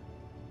here.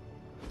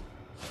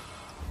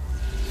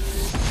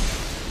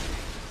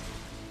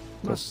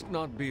 Must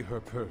not be her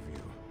purview.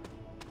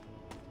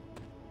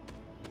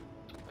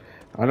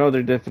 I know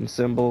they're different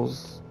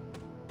symbols.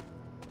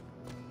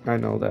 I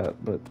know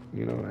that, but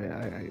you know,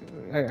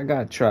 I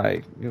gotta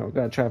try. You know,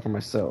 gotta try for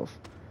myself.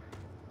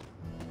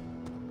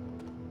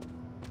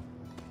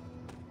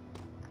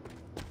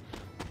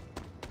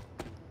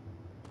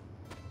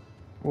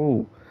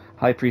 Oh,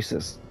 High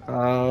Priestess.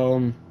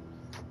 I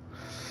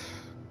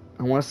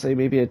want to say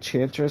maybe a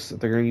Chantress, if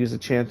they're going to use a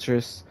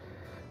Chantress.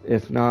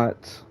 If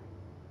not,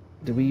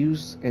 did we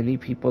use any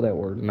people that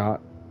were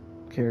not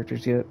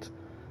characters yet?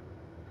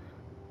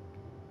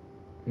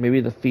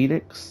 Maybe the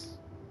Phoenix?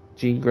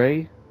 Jean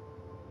Grey?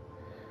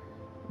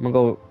 I'm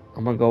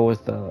gonna go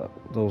with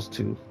those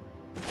two.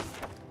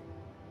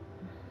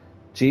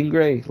 Jean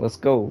Grey, let's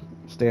go.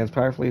 Stands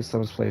powerfully,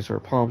 summons plays her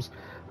palms,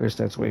 or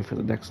stands waiting for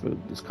the next move.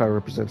 This card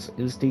represents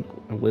instinct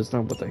and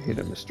wisdom with a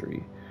hidden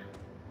mystery.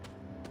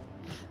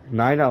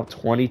 9 out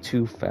of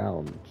 22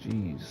 found.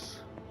 Jeez.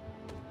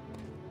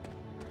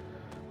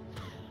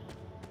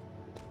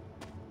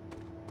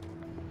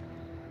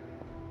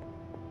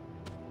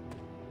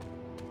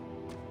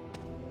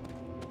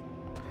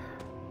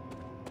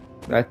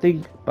 I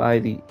think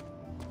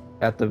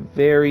at the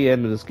very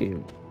end of this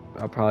game,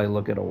 I'll probably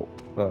look at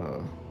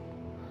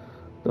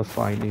the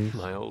findings.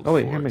 My old Oh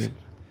wait, fort. how many?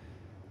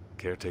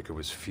 Caretaker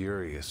was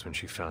furious when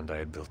she found I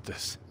had built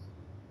this.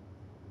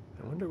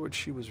 I wonder what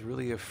she was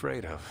really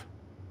afraid of.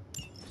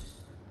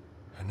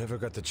 I never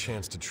got the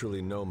chance to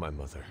truly know my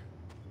mother.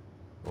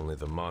 Only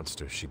the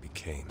monster she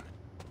became.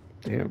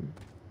 Damn.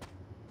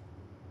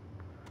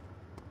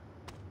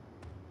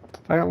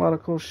 I got a lot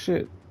of cool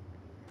shit.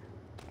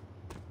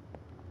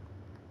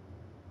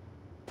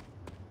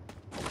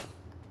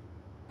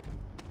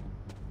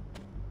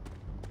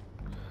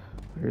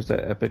 There's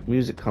that epic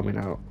music coming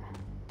out.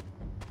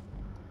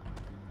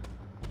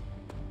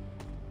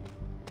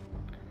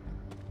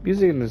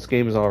 Music in this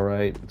game is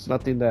alright. It's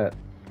nothing that,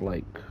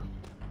 like,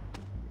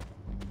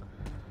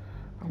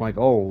 I'm like,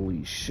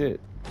 holy shit.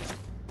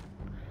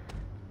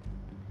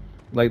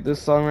 Like,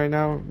 this song right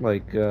now,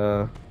 like,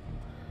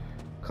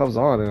 comes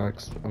on and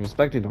I'm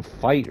expecting a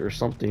fight or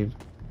something.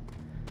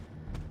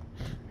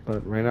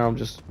 But right now I'm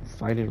just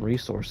finding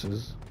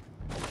resources.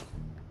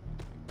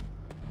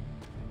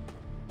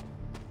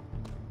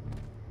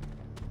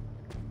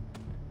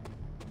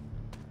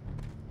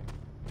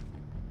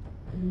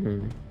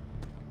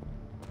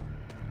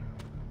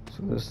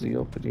 So this is the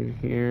opening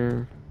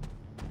here.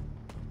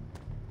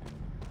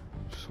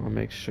 Just want to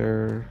make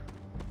sure.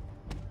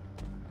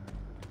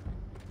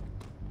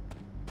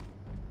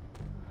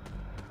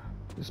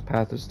 This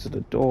path is to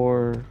the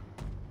door.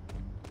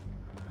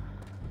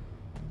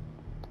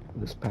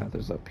 This path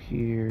is up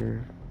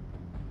here.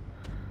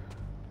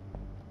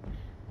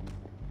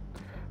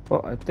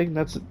 Well, I think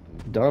that's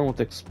done with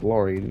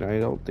exploring. I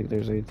don't think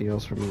there's anything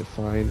else for me to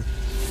find.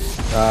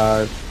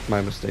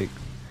 My mistake.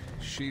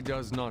 She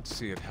does not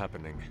see it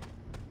happening.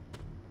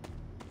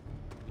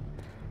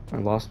 Am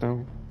I lost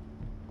now?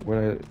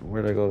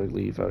 Where'd I go to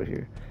leave out of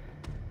here?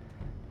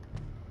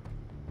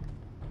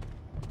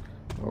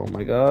 Oh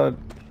my god.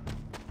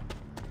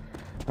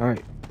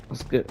 Alright,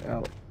 let's get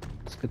out.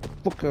 Let's get the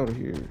fuck out of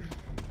here.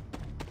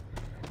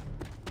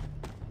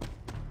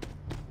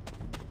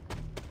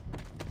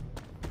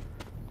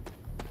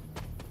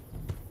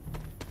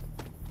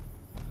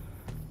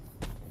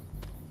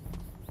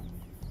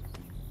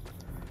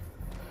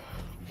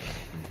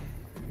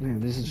 Man,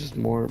 this is just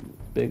more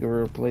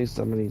bigger place.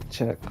 I'm gonna need to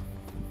check.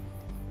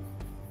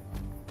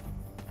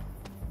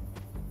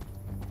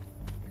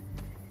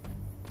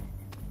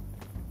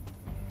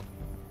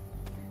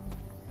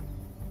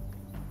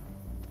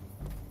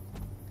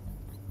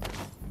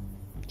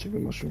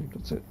 Chicken mushroom,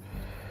 that's it.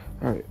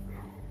 Alright.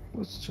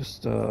 Let's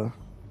just go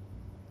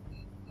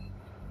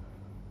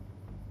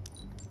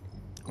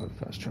to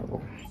fast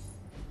travel.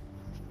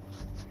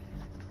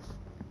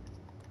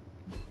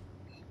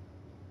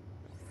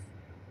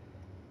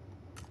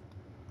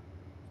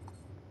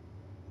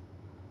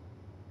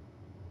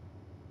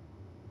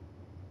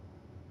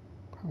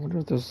 I wonder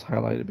if this was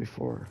highlighted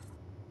before.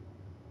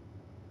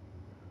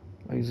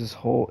 Like, is this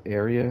whole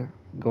area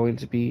going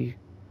to be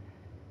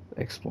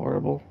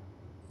explorable?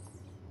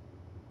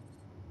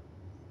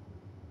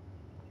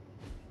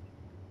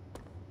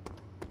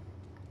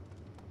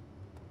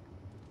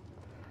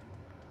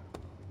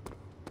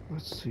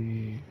 Let's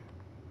see.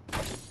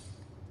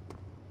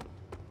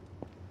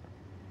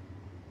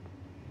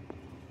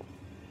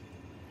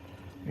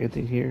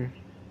 Anything here?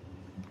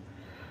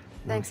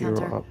 Thanks, Hero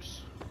Hunter.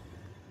 Ops.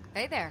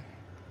 Hey there.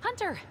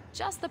 Hunter,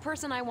 just the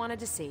person I wanted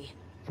to see.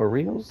 For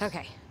reals?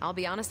 Okay, I'll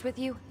be honest with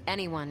you.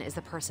 Anyone is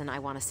the person I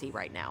want to see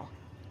right now.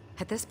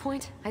 At this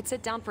point, I'd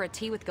sit down for a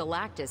tea with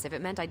Galactus if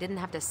it meant I didn't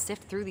have to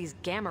sift through these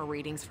gamma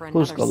readings for another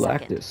Who's second.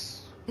 Galactus?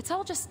 It's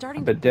all just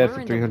starting I've to been dead blur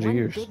for into 300 one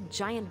years. big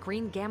giant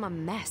green gamma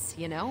mess,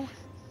 you know?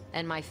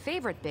 And my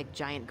favorite big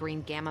giant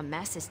green gamma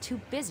mess is too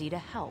busy to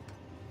help.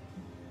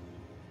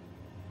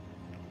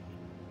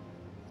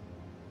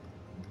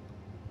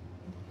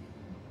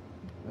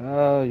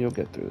 You'll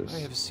get through this. I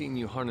have seen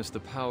you harness the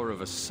power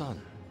of a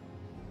sun.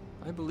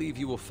 I believe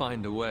you will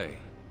find a way,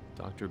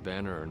 Dr.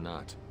 Banner or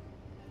not.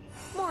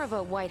 More of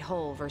a white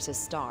hole versus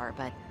star,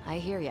 but I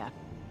hear ya.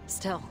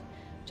 Still,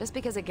 just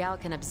because a gal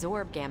can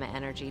absorb gamma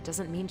energy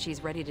doesn't mean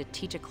she's ready to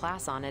teach a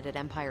class on it at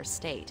Empire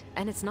State.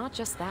 And it's not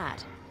just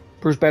that.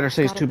 Bruce Banner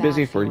says Got a too bad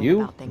busy for feeling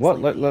you? about things What?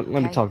 lately, Let me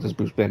okay? talk to this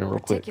Bruce Banner real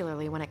quick.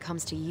 Particularly when it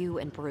comes to you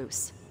and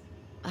Bruce.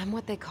 I'm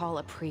what they call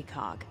a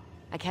precog.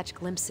 I catch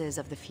glimpses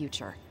of the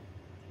future.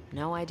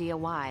 No idea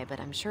why,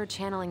 but I'm sure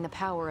channeling the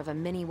power of a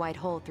mini white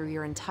hole through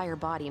your entire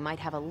body might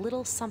have a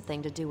little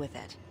something to do with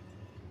it.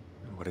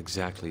 What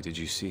exactly did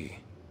you see?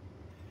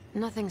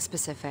 Nothing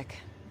specific.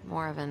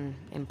 More of an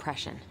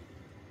impression.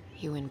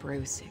 You and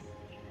Bruce.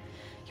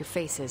 Your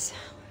faces.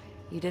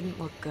 You didn't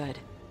look good.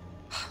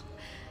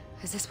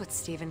 Is this what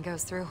Steven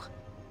goes through?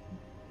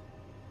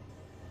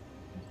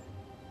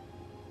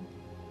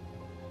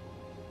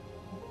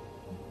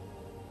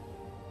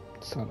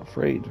 Sound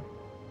afraid.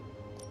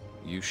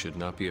 You should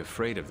not be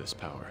afraid of this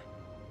power.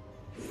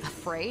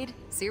 Afraid?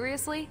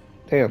 Seriously?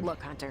 Damn.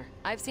 Look, Hunter,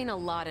 I've seen a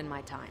lot in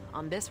my time,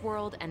 on this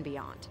world and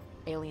beyond.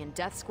 Alien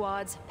death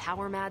squads,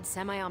 power-mad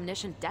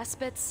semi-omniscient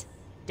despots,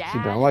 See, I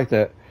Dad. don't like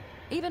that.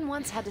 Even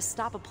once had to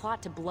stop a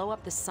plot to blow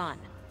up the sun.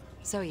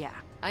 So yeah,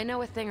 I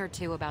know a thing or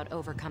two about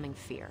overcoming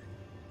fear.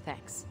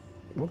 Thanks.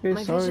 Okay,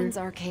 My sorry. visions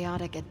are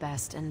chaotic at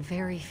best and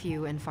very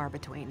few and far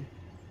between.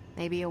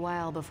 Maybe a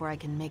while before I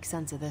can make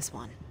sense of this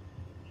one.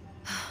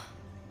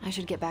 I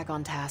should get back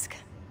on task.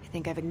 I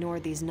think I've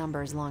ignored these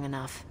numbers long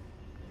enough.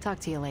 Talk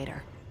to you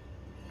later.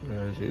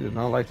 She did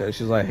not like that.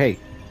 She's like, hey,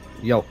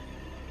 yo,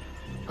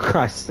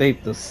 I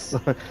saved the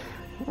sun.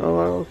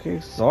 Oh, okay,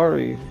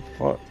 sorry.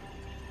 Fuck.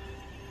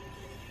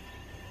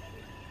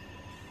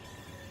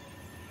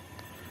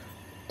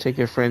 Take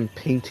your friend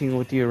painting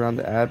with you around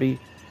the Abbey.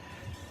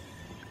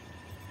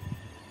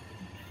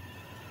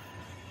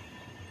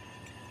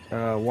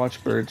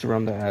 Watch birds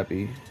around the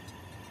Abbey.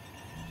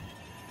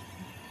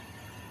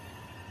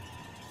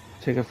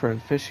 Take a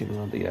friend fishing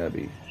around the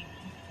Abbey.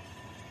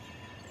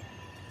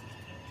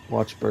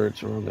 Watch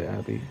birds around the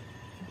Abbey.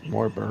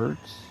 More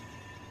birds.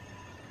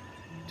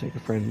 Take a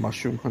friend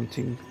mushroom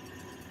hunting.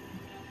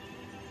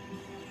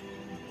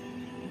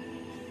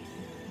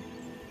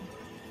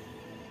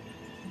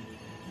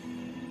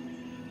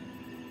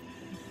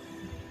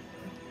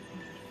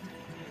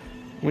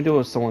 Let me do it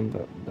with someone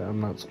that I'm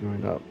not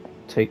screwing up.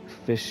 Take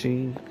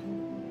fishing.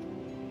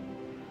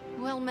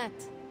 Well met.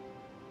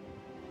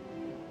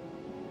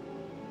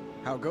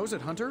 How goes it,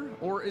 Hunter?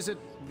 Or is it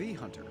the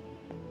Hunter?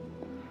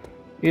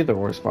 Either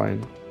or is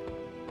fine.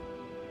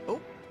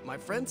 Oh, my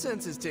friend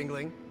sense is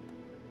tingling.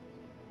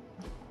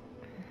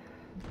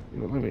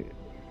 Let me.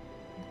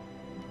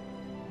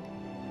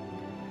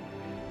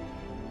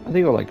 I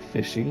think I like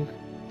fishing.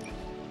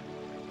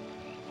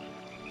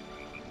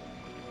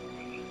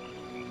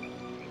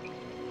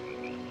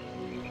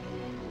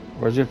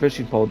 Where's your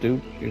fishing pole,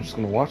 dude? You're just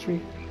gonna watch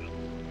me?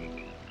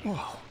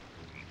 Whoa.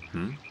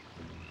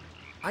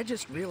 I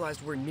just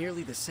realized we're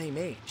nearly the same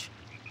age.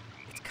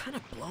 It's kind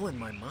of blowing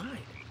my mind.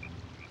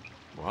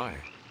 Why?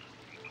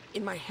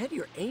 In my head,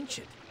 you're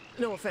ancient.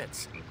 No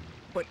offense,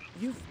 but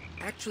you've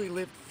actually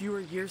lived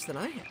fewer years than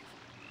I have.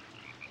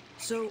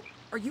 So,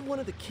 are you one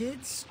of the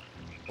kids?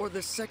 Or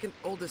the second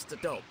oldest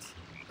adult?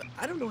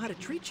 I don't know how to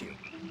treat you.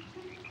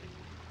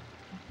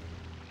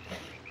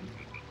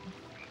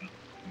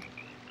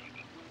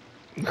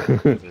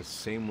 The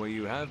same way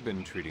you have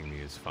been treating me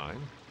is fine.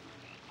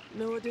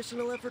 No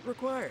additional effort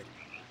required.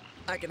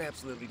 I can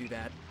absolutely do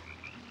that.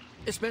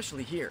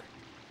 Especially here.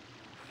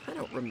 I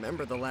don't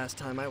remember the last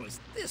time I was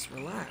this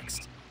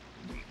relaxed.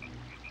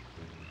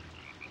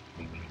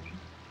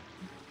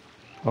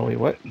 Oh wait,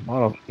 what?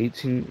 Bottle of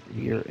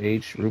 18-year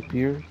aged root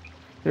beer?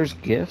 There's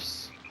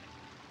gifts?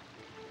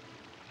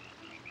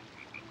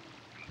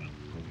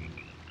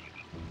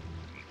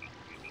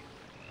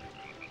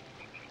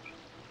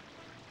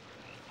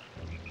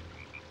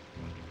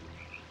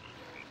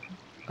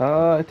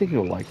 I think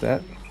you'll like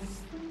that.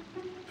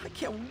 I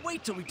can't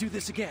wait till we do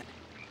this again.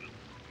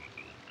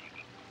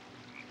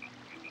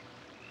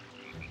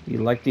 You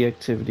like the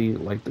activity,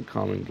 like the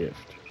common gift.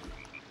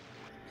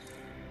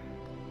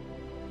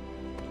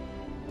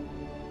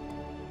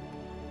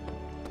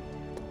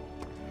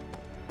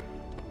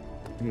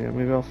 Yeah,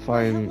 maybe I'll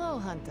find... Hello,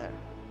 Hunter.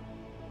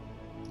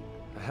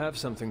 I have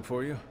something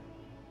for you.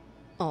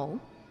 Oh?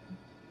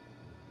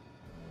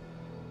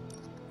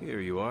 Here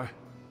you are.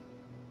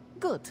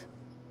 Good.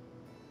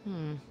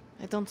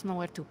 I don't know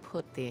where to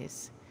put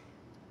this.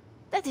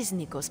 That is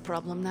Nico's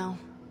problem now.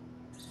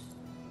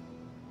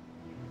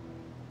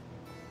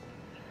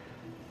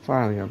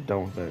 Finally, I'm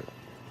done with it.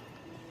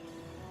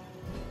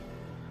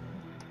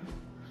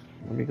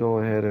 Let me go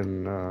ahead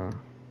and,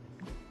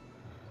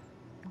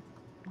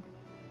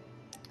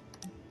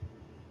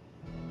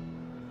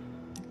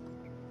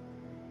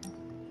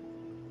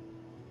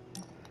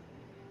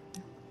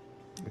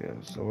 yeah,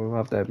 so we'll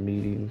have that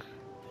meeting.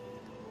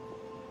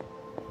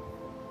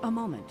 A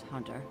moment,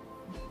 Hunter.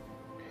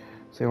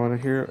 So anyone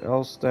here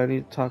else that I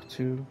need to talk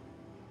to?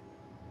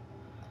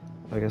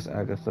 I guess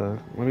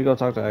Agatha. Let me go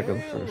talk to Agatha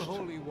first.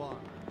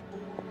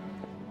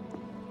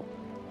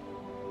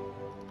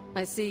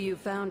 I see you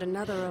found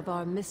another of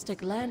our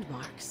mystic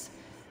landmarks.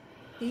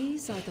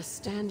 These are the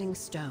standing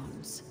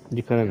stones.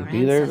 You couldn't Your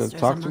be there to ancestors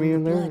talk to me in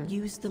among the there? blood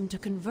used them to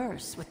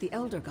converse with the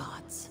elder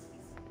gods.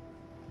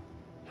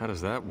 How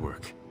does that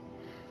work?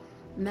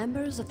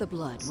 Members of the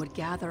blood would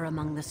gather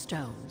among the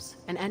stones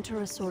and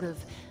enter a sort of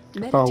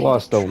found a lot of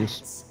meditative stones.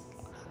 trance.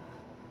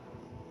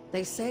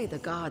 They say the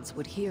gods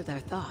would hear their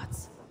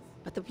thoughts,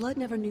 but the blood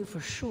never knew for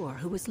sure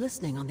who was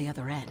listening on the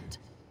other end.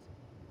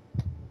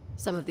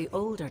 Some of the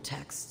older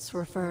texts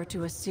refer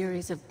to a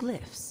series of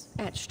glyphs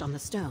etched on the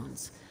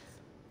stones,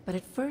 but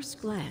at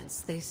first glance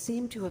they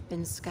seem to have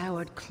been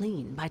scoured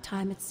clean by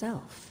time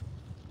itself.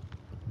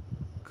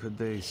 Could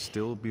they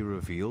still be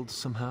revealed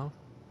somehow?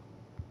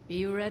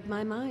 You read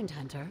my mind,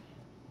 Hunter.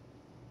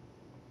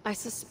 I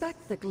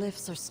suspect the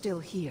glyphs are still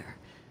here.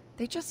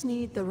 They just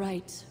need the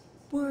right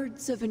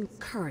words of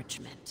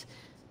encouragement,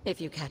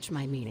 if you catch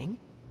my meaning.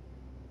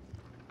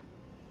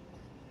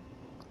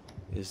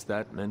 Is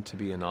that meant to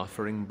be an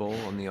offering bowl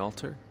on the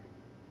altar?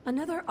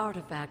 Another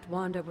artifact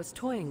Wanda was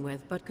toying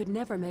with but could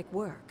never make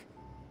work.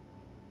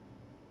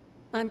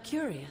 I'm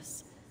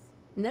curious.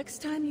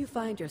 Next time you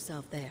find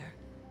yourself there,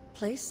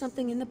 place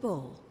something in the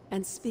bowl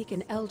and speak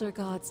an elder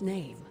god's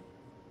name.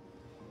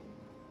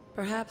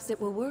 Perhaps it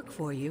will work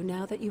for you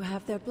now that you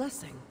have their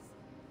blessing.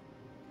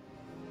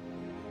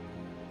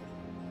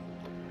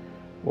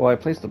 Well, I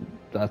placed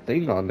a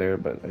thing on there,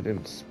 but I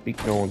didn't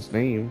speak no one's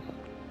name.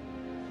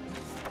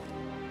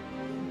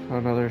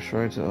 Found another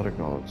shrine to other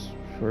gods.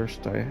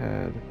 First I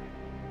had...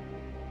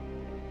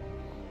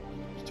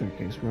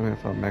 staircase. Then I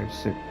found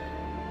magnetic...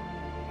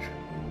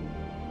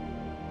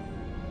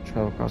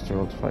 travel across the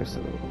world to fight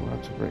that we'll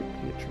have to break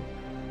Pietro.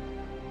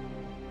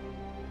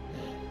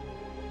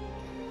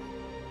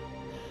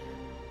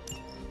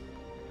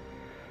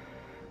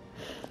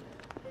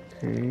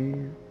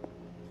 Okay.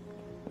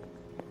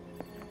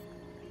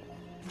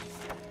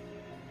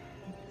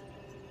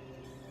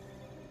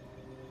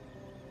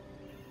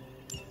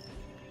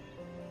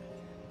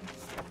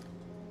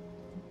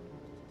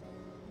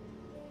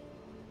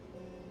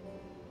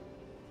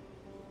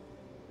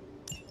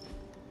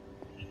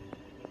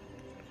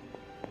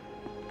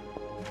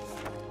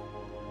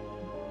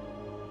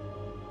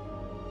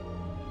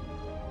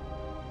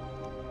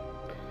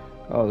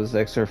 Oh, this is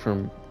extra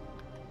from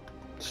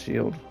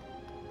Shield.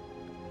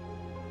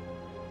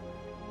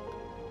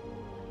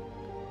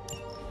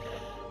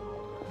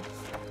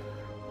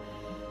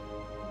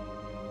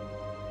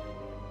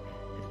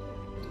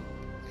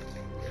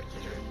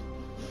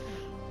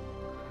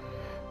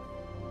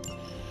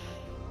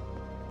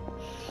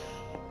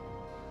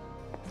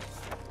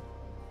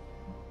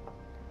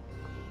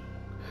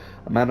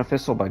 A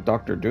manifesto by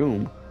Dr.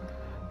 Doom.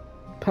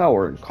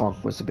 Power and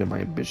conquest have been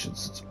my ambition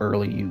since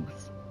early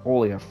youth.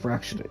 Only a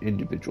fraction of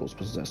individuals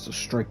possess the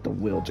strength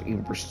of will to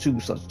even pursue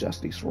such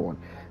destinies. For one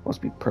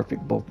must be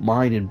perfect, both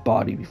mind and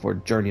body, before a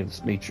journey of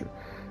this nature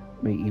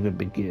may even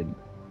begin.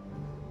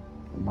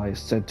 My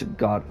ascent to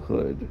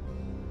godhood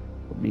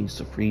means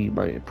to free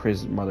my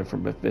imprisoned mother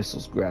from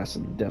Mephisto's grasp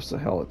and the depths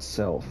of hell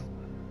itself.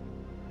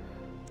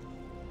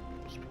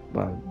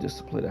 By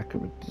discipline, I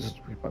commit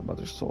discipline my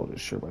mother's soul to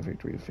ensure my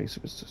victory in face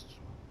of his sister.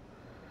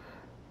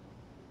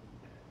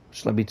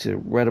 Which led me to a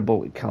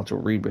regrettable encounter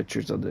with Reed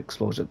Richards and the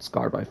explosion that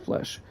scarred my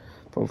flesh.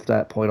 From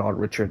that point on,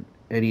 Richard and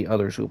any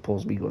others who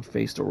opposed me would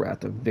face the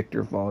wrath of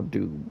Victor Von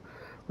Doom,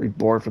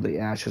 reborn from the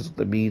ashes with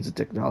the means and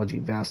technology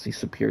vastly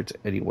superior to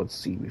anyone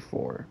seen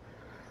before.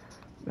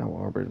 Now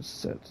armor is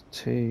set to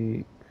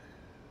take.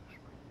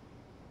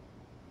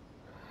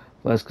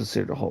 Let's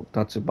consider the Hulk,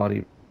 not to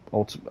embody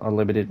ultimate,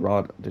 unlimited,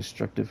 raw,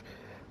 destructive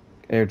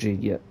energy,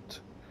 yet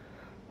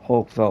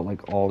Hulk felt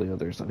like all the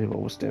others, unable to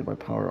withstand my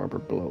power armor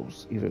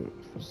blows, even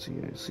if I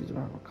see the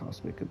power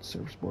cosmic and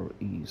serves more with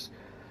ease.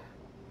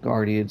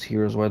 Guardians,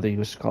 heroes, whether you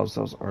wish to call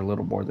themselves, are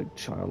little more than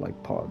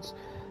childlike pawns.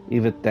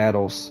 Even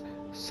Thanos,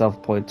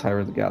 self-appointed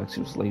tyrant of the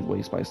galaxy, was laid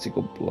waste by a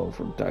single blow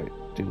from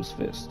Doom's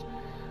fist.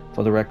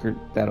 For the record,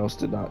 Thanos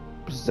did not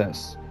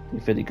possess the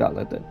Infinity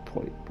Gauntlet at that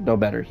point. No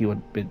matter, he would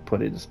have been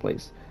put in his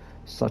place.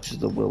 Such is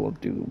the will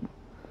of Doom.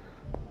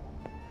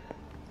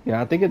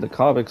 Yeah, I think in the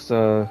comics,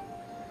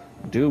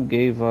 Doom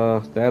gave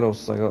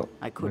Thanos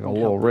like a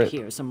little rip.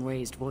 Hear some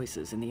raised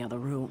voices in the other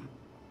room.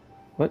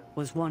 What?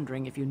 Was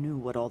wondering if you knew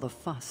what all the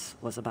fuss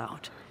was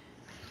about.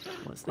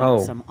 Was there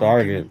some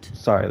argument?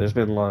 Sorry, there's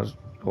been a lot of...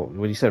 Oh,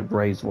 when you said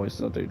raised voices,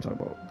 I know what you're talking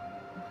about.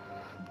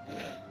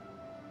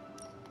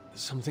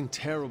 Something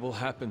terrible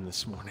happened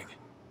this morning.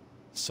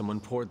 Someone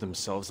poured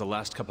themselves the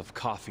last cup of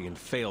coffee and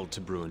failed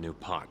to brew a new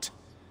pot.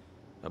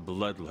 A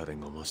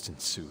bloodletting almost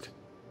ensued.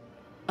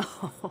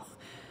 Oh,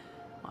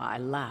 I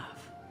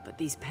laugh, but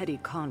these petty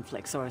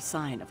conflicts are a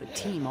sign of a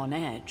team on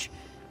edge.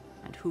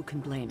 And who can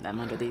blame them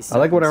under these circumstances? I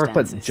like whenever I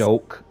put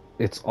joke,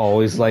 it's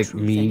always like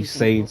me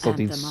saying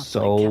something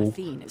so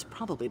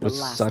with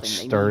such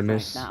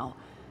sternness. Right now.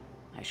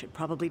 I should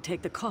probably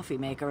take the coffee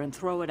maker and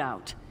throw it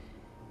out.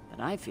 But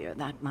I fear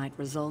that might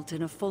result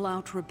in a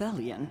full-out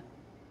rebellion.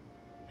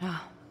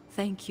 Ah,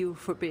 thank you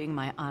for being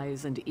my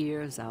eyes and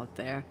ears out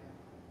there.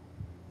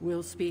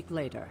 We'll speak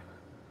later.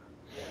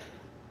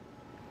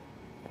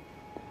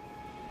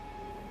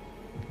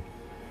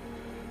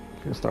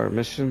 Gonna start a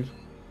mission.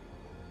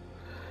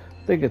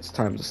 I think it's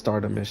time to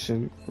start a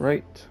mission,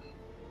 right?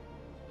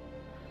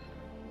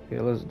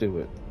 Yeah, let's do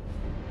it.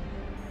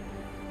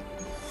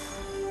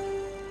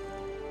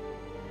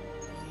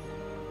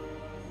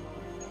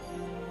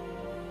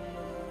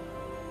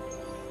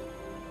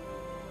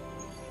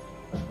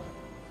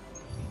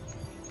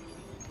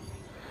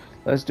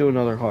 Let's do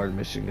another hard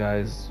mission,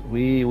 guys.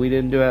 We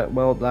didn't do it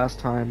well last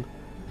time.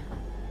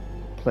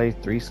 Play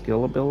 3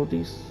 skill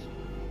abilities.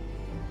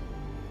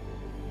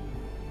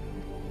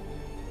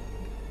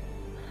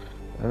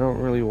 I don't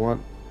really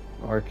want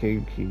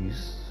arcane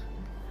keys.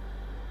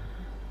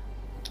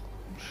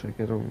 Should I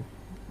get them?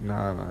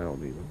 Nah, I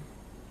don't need them.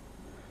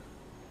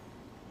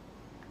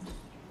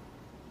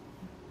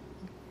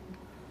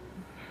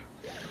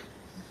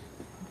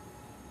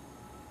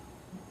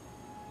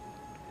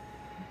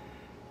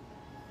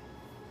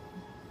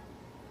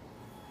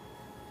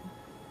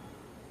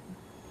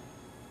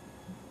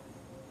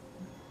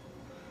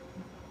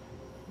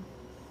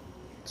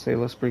 Say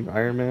let's bring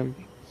Iron Man,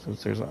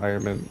 since there's an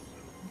Iron Man.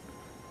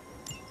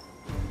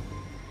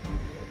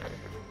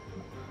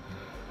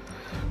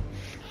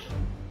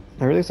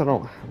 I realize I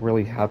don't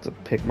really have to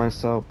pick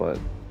myself, but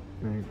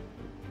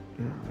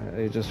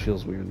it just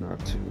feels weird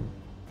not to.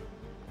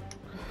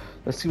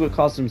 Let's see what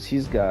costumes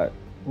he's got.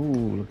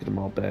 Ooh, look at him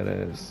all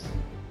badass.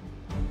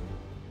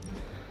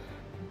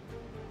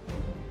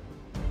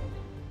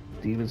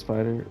 Demon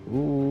Spider.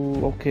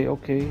 Ooh,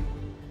 okay.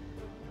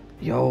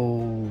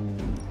 Yo,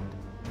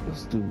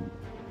 let's do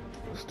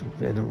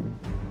Venom.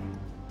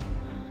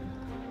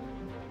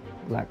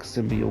 Black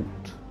Symbiote.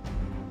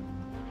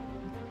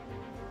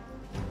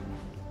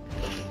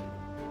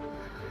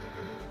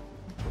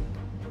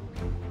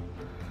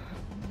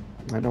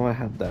 I know I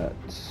had that.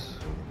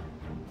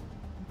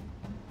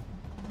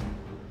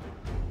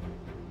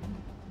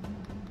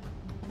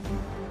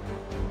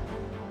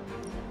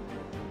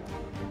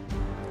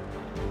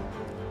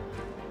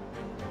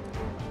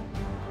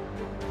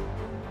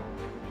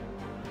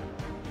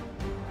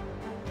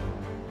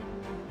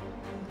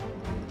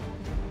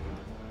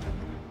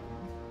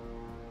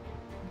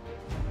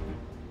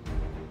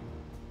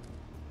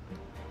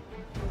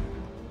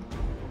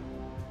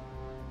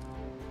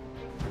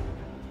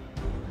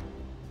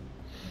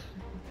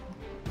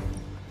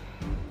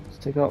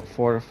 take out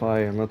fortify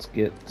and let's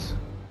get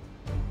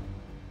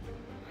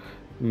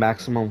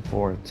maximum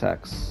 4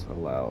 attacks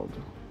allowed.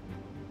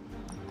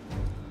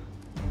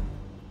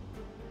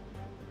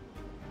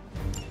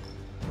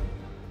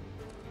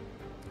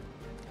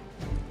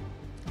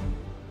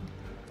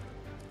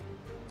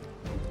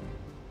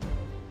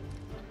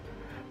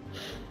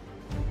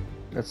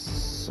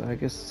 Let's, I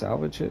guess,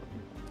 salvage it.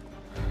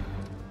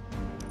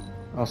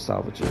 I'll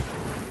salvage it.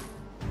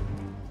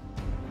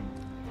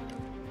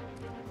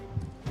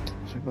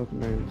 Should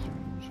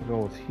I go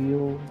with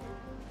heal?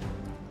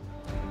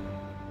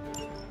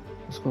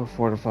 Let's go with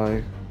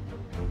fortify.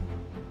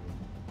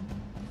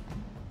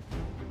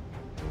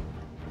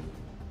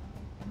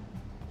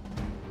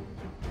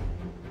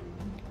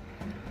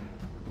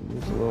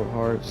 It's a little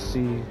hard to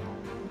see.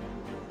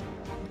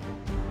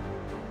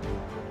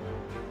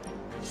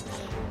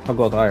 I'll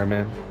go with Iron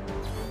Man.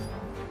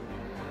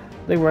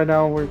 I think right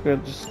now we're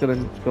just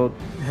gonna go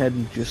ahead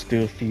and just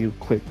do a few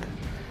quick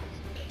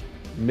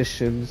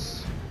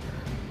missions.